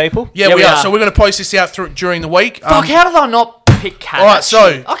this to the people? Yeah, we are. So we're going to post this out during the week. Fuck, how did I not pick cat? all right,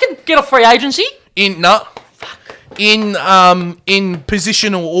 so- I can get a free agency. in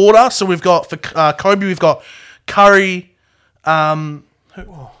positional order. So we've got for Kobe, we've got Curry.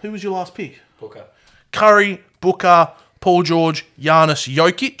 Who was your last pick? Booker. Curry, Booker, Paul George, Giannis,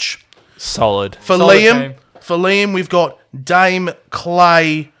 Jokic. Solid. For Solid Liam, team. we've got Dame,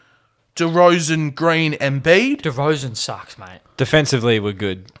 Clay, DeRozan, Green, and Embiid. DeRozan sucks, mate. Defensively, we're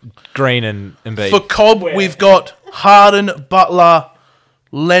good. Green and Embiid. For Cobb, we've got Harden, Butler,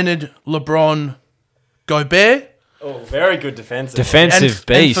 Leonard, LeBron, Gobert. Oh, very good defensive. Defensive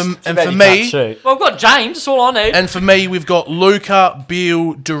beast. And for me, Well, I've got James. That's all I need. and for me, we've got Luka,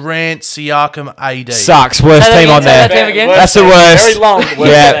 Beal, Durant, Siakam, AD. Sucks. Worst Say that team again, on say that there. team again. That's the worst. Very long.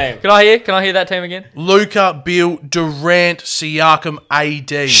 Worst Yeah. name. Can I hear that team again? Luka, Beal, Durant, Siakam,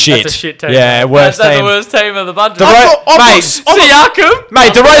 AD. Shit. That's a shit team. Yeah, worst That's team. the worst team of the bunch. Siakam.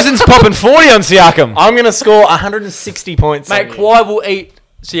 Mate, DeRozan's popping 40 on Siakam. I'm going to score 160 points. Mate, on you. Kawhi will eat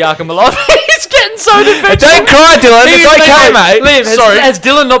Siakam alive. He's getting so defensive. Don't cry, Dylan. It's okay, mate. Liam, Sorry. has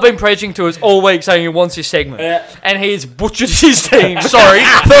Dylan not been preaching to us all week saying he wants his segment? Yeah. And he's butchered his team. Sorry.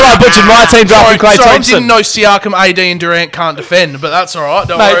 Thought I butchered my team drafting Klay Sorry, Thompson. didn't know Siakam, AD, and Durant can't defend, but that's all right.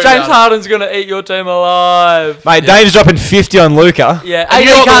 Don't Mate, worry James about Harden's going to eat your team alive. Mate, Dame's dropping 50 on Luca. Yeah, And AD you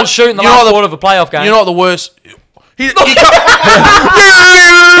know what can't the- shoot in the you know last what the- quarter of a playoff game. it. You know what the worst? He can't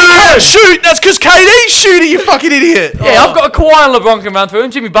shoot. That's because KD's shooting, you fucking idiot. yeah, I've got a Kawhi and LeBron can run through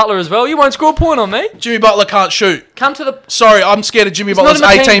him. Jimmy Butler as well. You won't score a point on me. Jimmy Butler can't shoot. Come to the... Sorry, I'm scared of Jimmy not Butler's in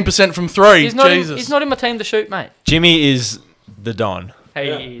my team. 18% from three. He's not, Jesus. he's not in my team to shoot, mate. Jimmy is the Don.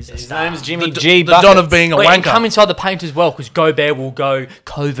 He is a His star. name's Jimmy the G. the don of being a Wait, and wanker. come inside the paint as well, because Gobert will go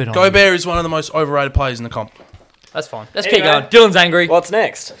COVID on him. Gobert is one of the most overrated players in the comp. That's fine. Let's Anyway. keep going. Dylan's angry. What's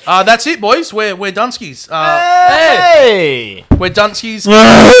next? That's it, boys. We're Dunskies. Hey! We're Dunskies.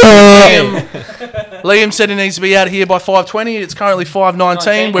 Liam said he needs to be out of here by 5:20. It's currently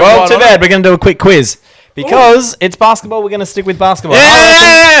 5:19. We're Well, right too on bad. it. We're going to do a quick quiz. Because it's basketball, we're going to stick with basketball.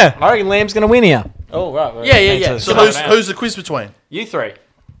 Yeah! I reckon Liam's going to win here. Oh, right. Yeah. So who's the quiz between? You three.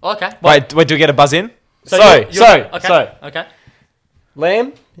 Okay. Wait, do we get a buzz in? So, Okay.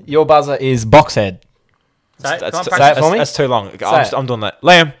 Liam, your buzzer is box head. Say it. Come on, say it practice. for me. That's too long. it. I'm doing that.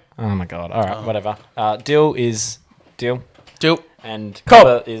 Liam. Oh, my God. All right, whatever. Dill is Dill. Deal. And Cobb.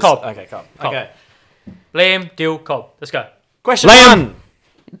 Cobber is... Cobb. Okay, Cobb. Cobb. Okay. Liam, Dill, Cobb. Let's go. Question Liam. one.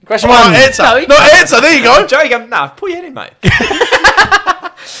 Question one. Answer. No, No, answer. There you go. Joey, nah, pull your head in, mate.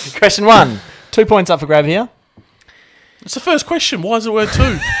 Question one. 2 points up for grab here. It's the first question. Why is it word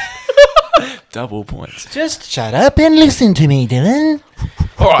two? Double points. Just shut up and listen to me, Dylan.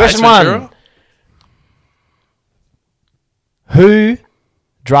 All right. Question Ace one. Ventura. Who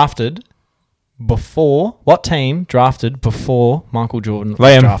drafted before... What team drafted before Michael Jordan was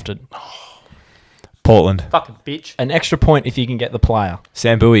Liam. drafted? Portland. Fucking bitch. An extra point if you can get the player.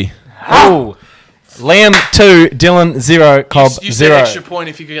 Sam Bowie. Oh. Liam 2, Dylan 0, Cobb You said 0. extra point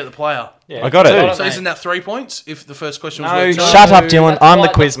if you could get the player. Yeah, I got it. two. So isn't that 3 points if the first question was No, worth two? shut up, Dylan. That's I'm the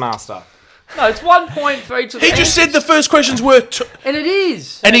right. quiz master. No, it's 1 point for each of the He just said the first question's worth two. And it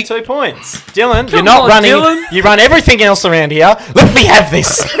is. And he, 2 points. Dylan, you're Come not on, running. Dylan. You run everything else around here. Let me have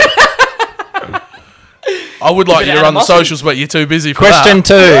this. I would like you to run the animosity. socials, but you're too busy for Question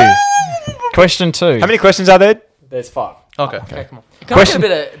that. 2. Question 2. How many questions are there? There's 5. Okay. Okay, come on. Can Question- I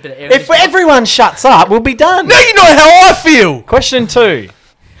get a bit of air? If everyone shuts up, we'll be done. Now you know how I feel. Question 2.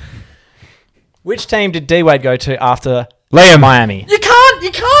 Which team did D-Wade go to after Liam. Miami? You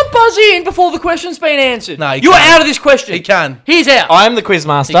can't buzz in before the question's been answered. No, he you are can't. out of this question. He can. He's out. I am the quiz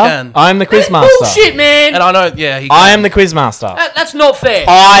master. He can. I am the quiz That's master. bullshit, man. And I know, yeah, he can. I am the quiz master. That's not fair.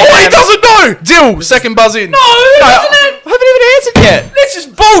 Oh, he doesn't know! Dill, second buzz in. No, isn't it? I haven't even answered yet. This is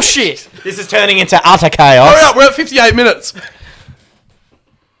bullshit. This is turning into utter chaos. Hurry up, we're at 58 minutes.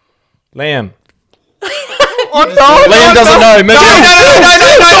 Liam. Liam doesn't know. Move on.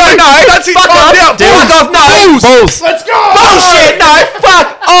 No, that's it. Calm down. Fuck off. No. Balls. Let's go. Bullshit. No.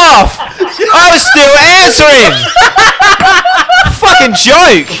 Fuck off. I was still answering. Fucking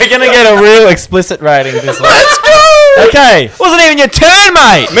joke. We're going to get a real explicit rating this week. Let's go. Okay. Wasn't even your turn,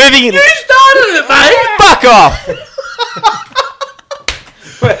 mate. Moving in. You started it, mate. Fuck off.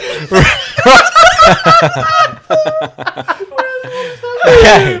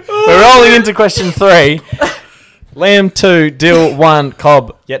 Okay, we're rolling into question 3. Liam 2, Dill 1,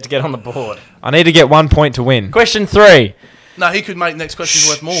 Cobb yet to get on the board. I need to get 1 point to win. Question 3. No, he could make next question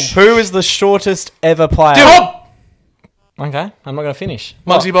worth more. Who is the shortest ever player? Dill! Okay, I'm not going to finish.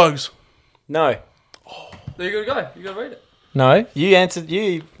 Muggsy Bogues. No. There you gotta go. You gotta read it. No, you answered.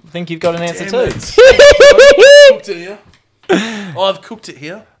 You think you've got an answer Damn too. it. Cooked it here. I've cooked it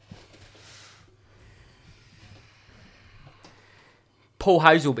here. Paul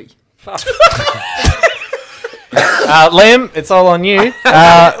Hazelby. Liam, it's all on you.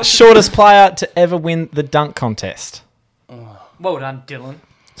 Shortest player to ever win the dunk contest. Well done, Dylan.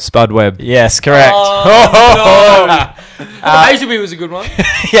 Spud Webb. Yes, correct. Paul Hazelby was a good one.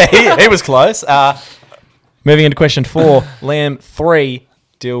 Yeah, he was close. Moving into question 4. Liam 3,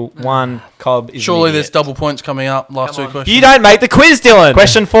 Dill 1, Cobb is Surely an there's idiot. double points coming up. Last Come two on. questions. You don't make the quiz, Dylan.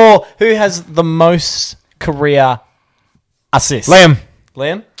 Question 4. Who has the most career assists? Liam.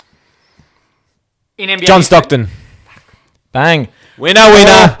 Liam? In NBA. John history. Stockton. Bang.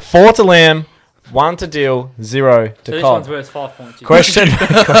 Winner. 4 to Liam, 1 to Dill, 0 So to this Cobb. one's worth 5 points. Question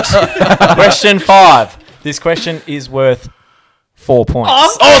 5. This question is worth 4 points.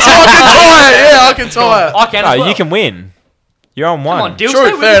 Oh, so I can tie it. Yeah, I can tie it. I can No, as well. you can win. You're on one. Come on, Dill. True,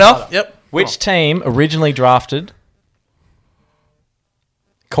 stay with fair us. enough. Yep. Which team originally drafted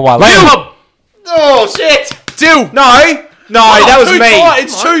Kawhi Liam. Leonard? Oh, shit. Dill. No, that was too me. Tight.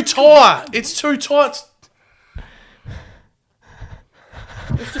 It's too tight. It's too tight.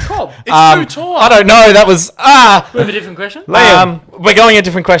 It's the Cobb. It's too I tight. don't know. That was We have a different question. We're going a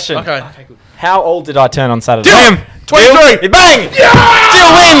different question. Okay. Okay, good. How old did I turn on Saturday? Liam. 23. Bang!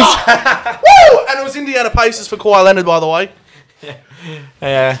 Dill wins. Woo! And it was Indiana Pacers for Kawhi Leonard, by the way.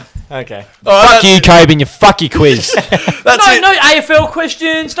 Yeah. Okay. All right, Fuck you, Cobe, and your fucky quiz. That's No, it. no AFL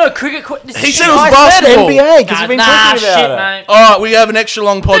questions. No cricket questions. He said it was I basketball. said NBA because we've been Nah, talking about shit, it. mate. All right, we have an extra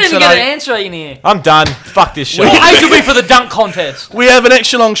long pod I didn't even get an today. answer in here. I'm done. Fuck this show. Hazelby for the dunk contest. We have an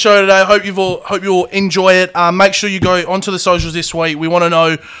extra long show today. Hope you all enjoy it. Make sure you go onto the socials this week. We want to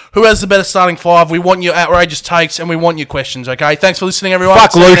know who has the better starting 5. We want your outrageous takes and we want your questions. Okay, thanks for listening, everyone.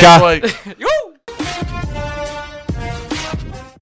 Fuck See you Luca. next week. Yoo!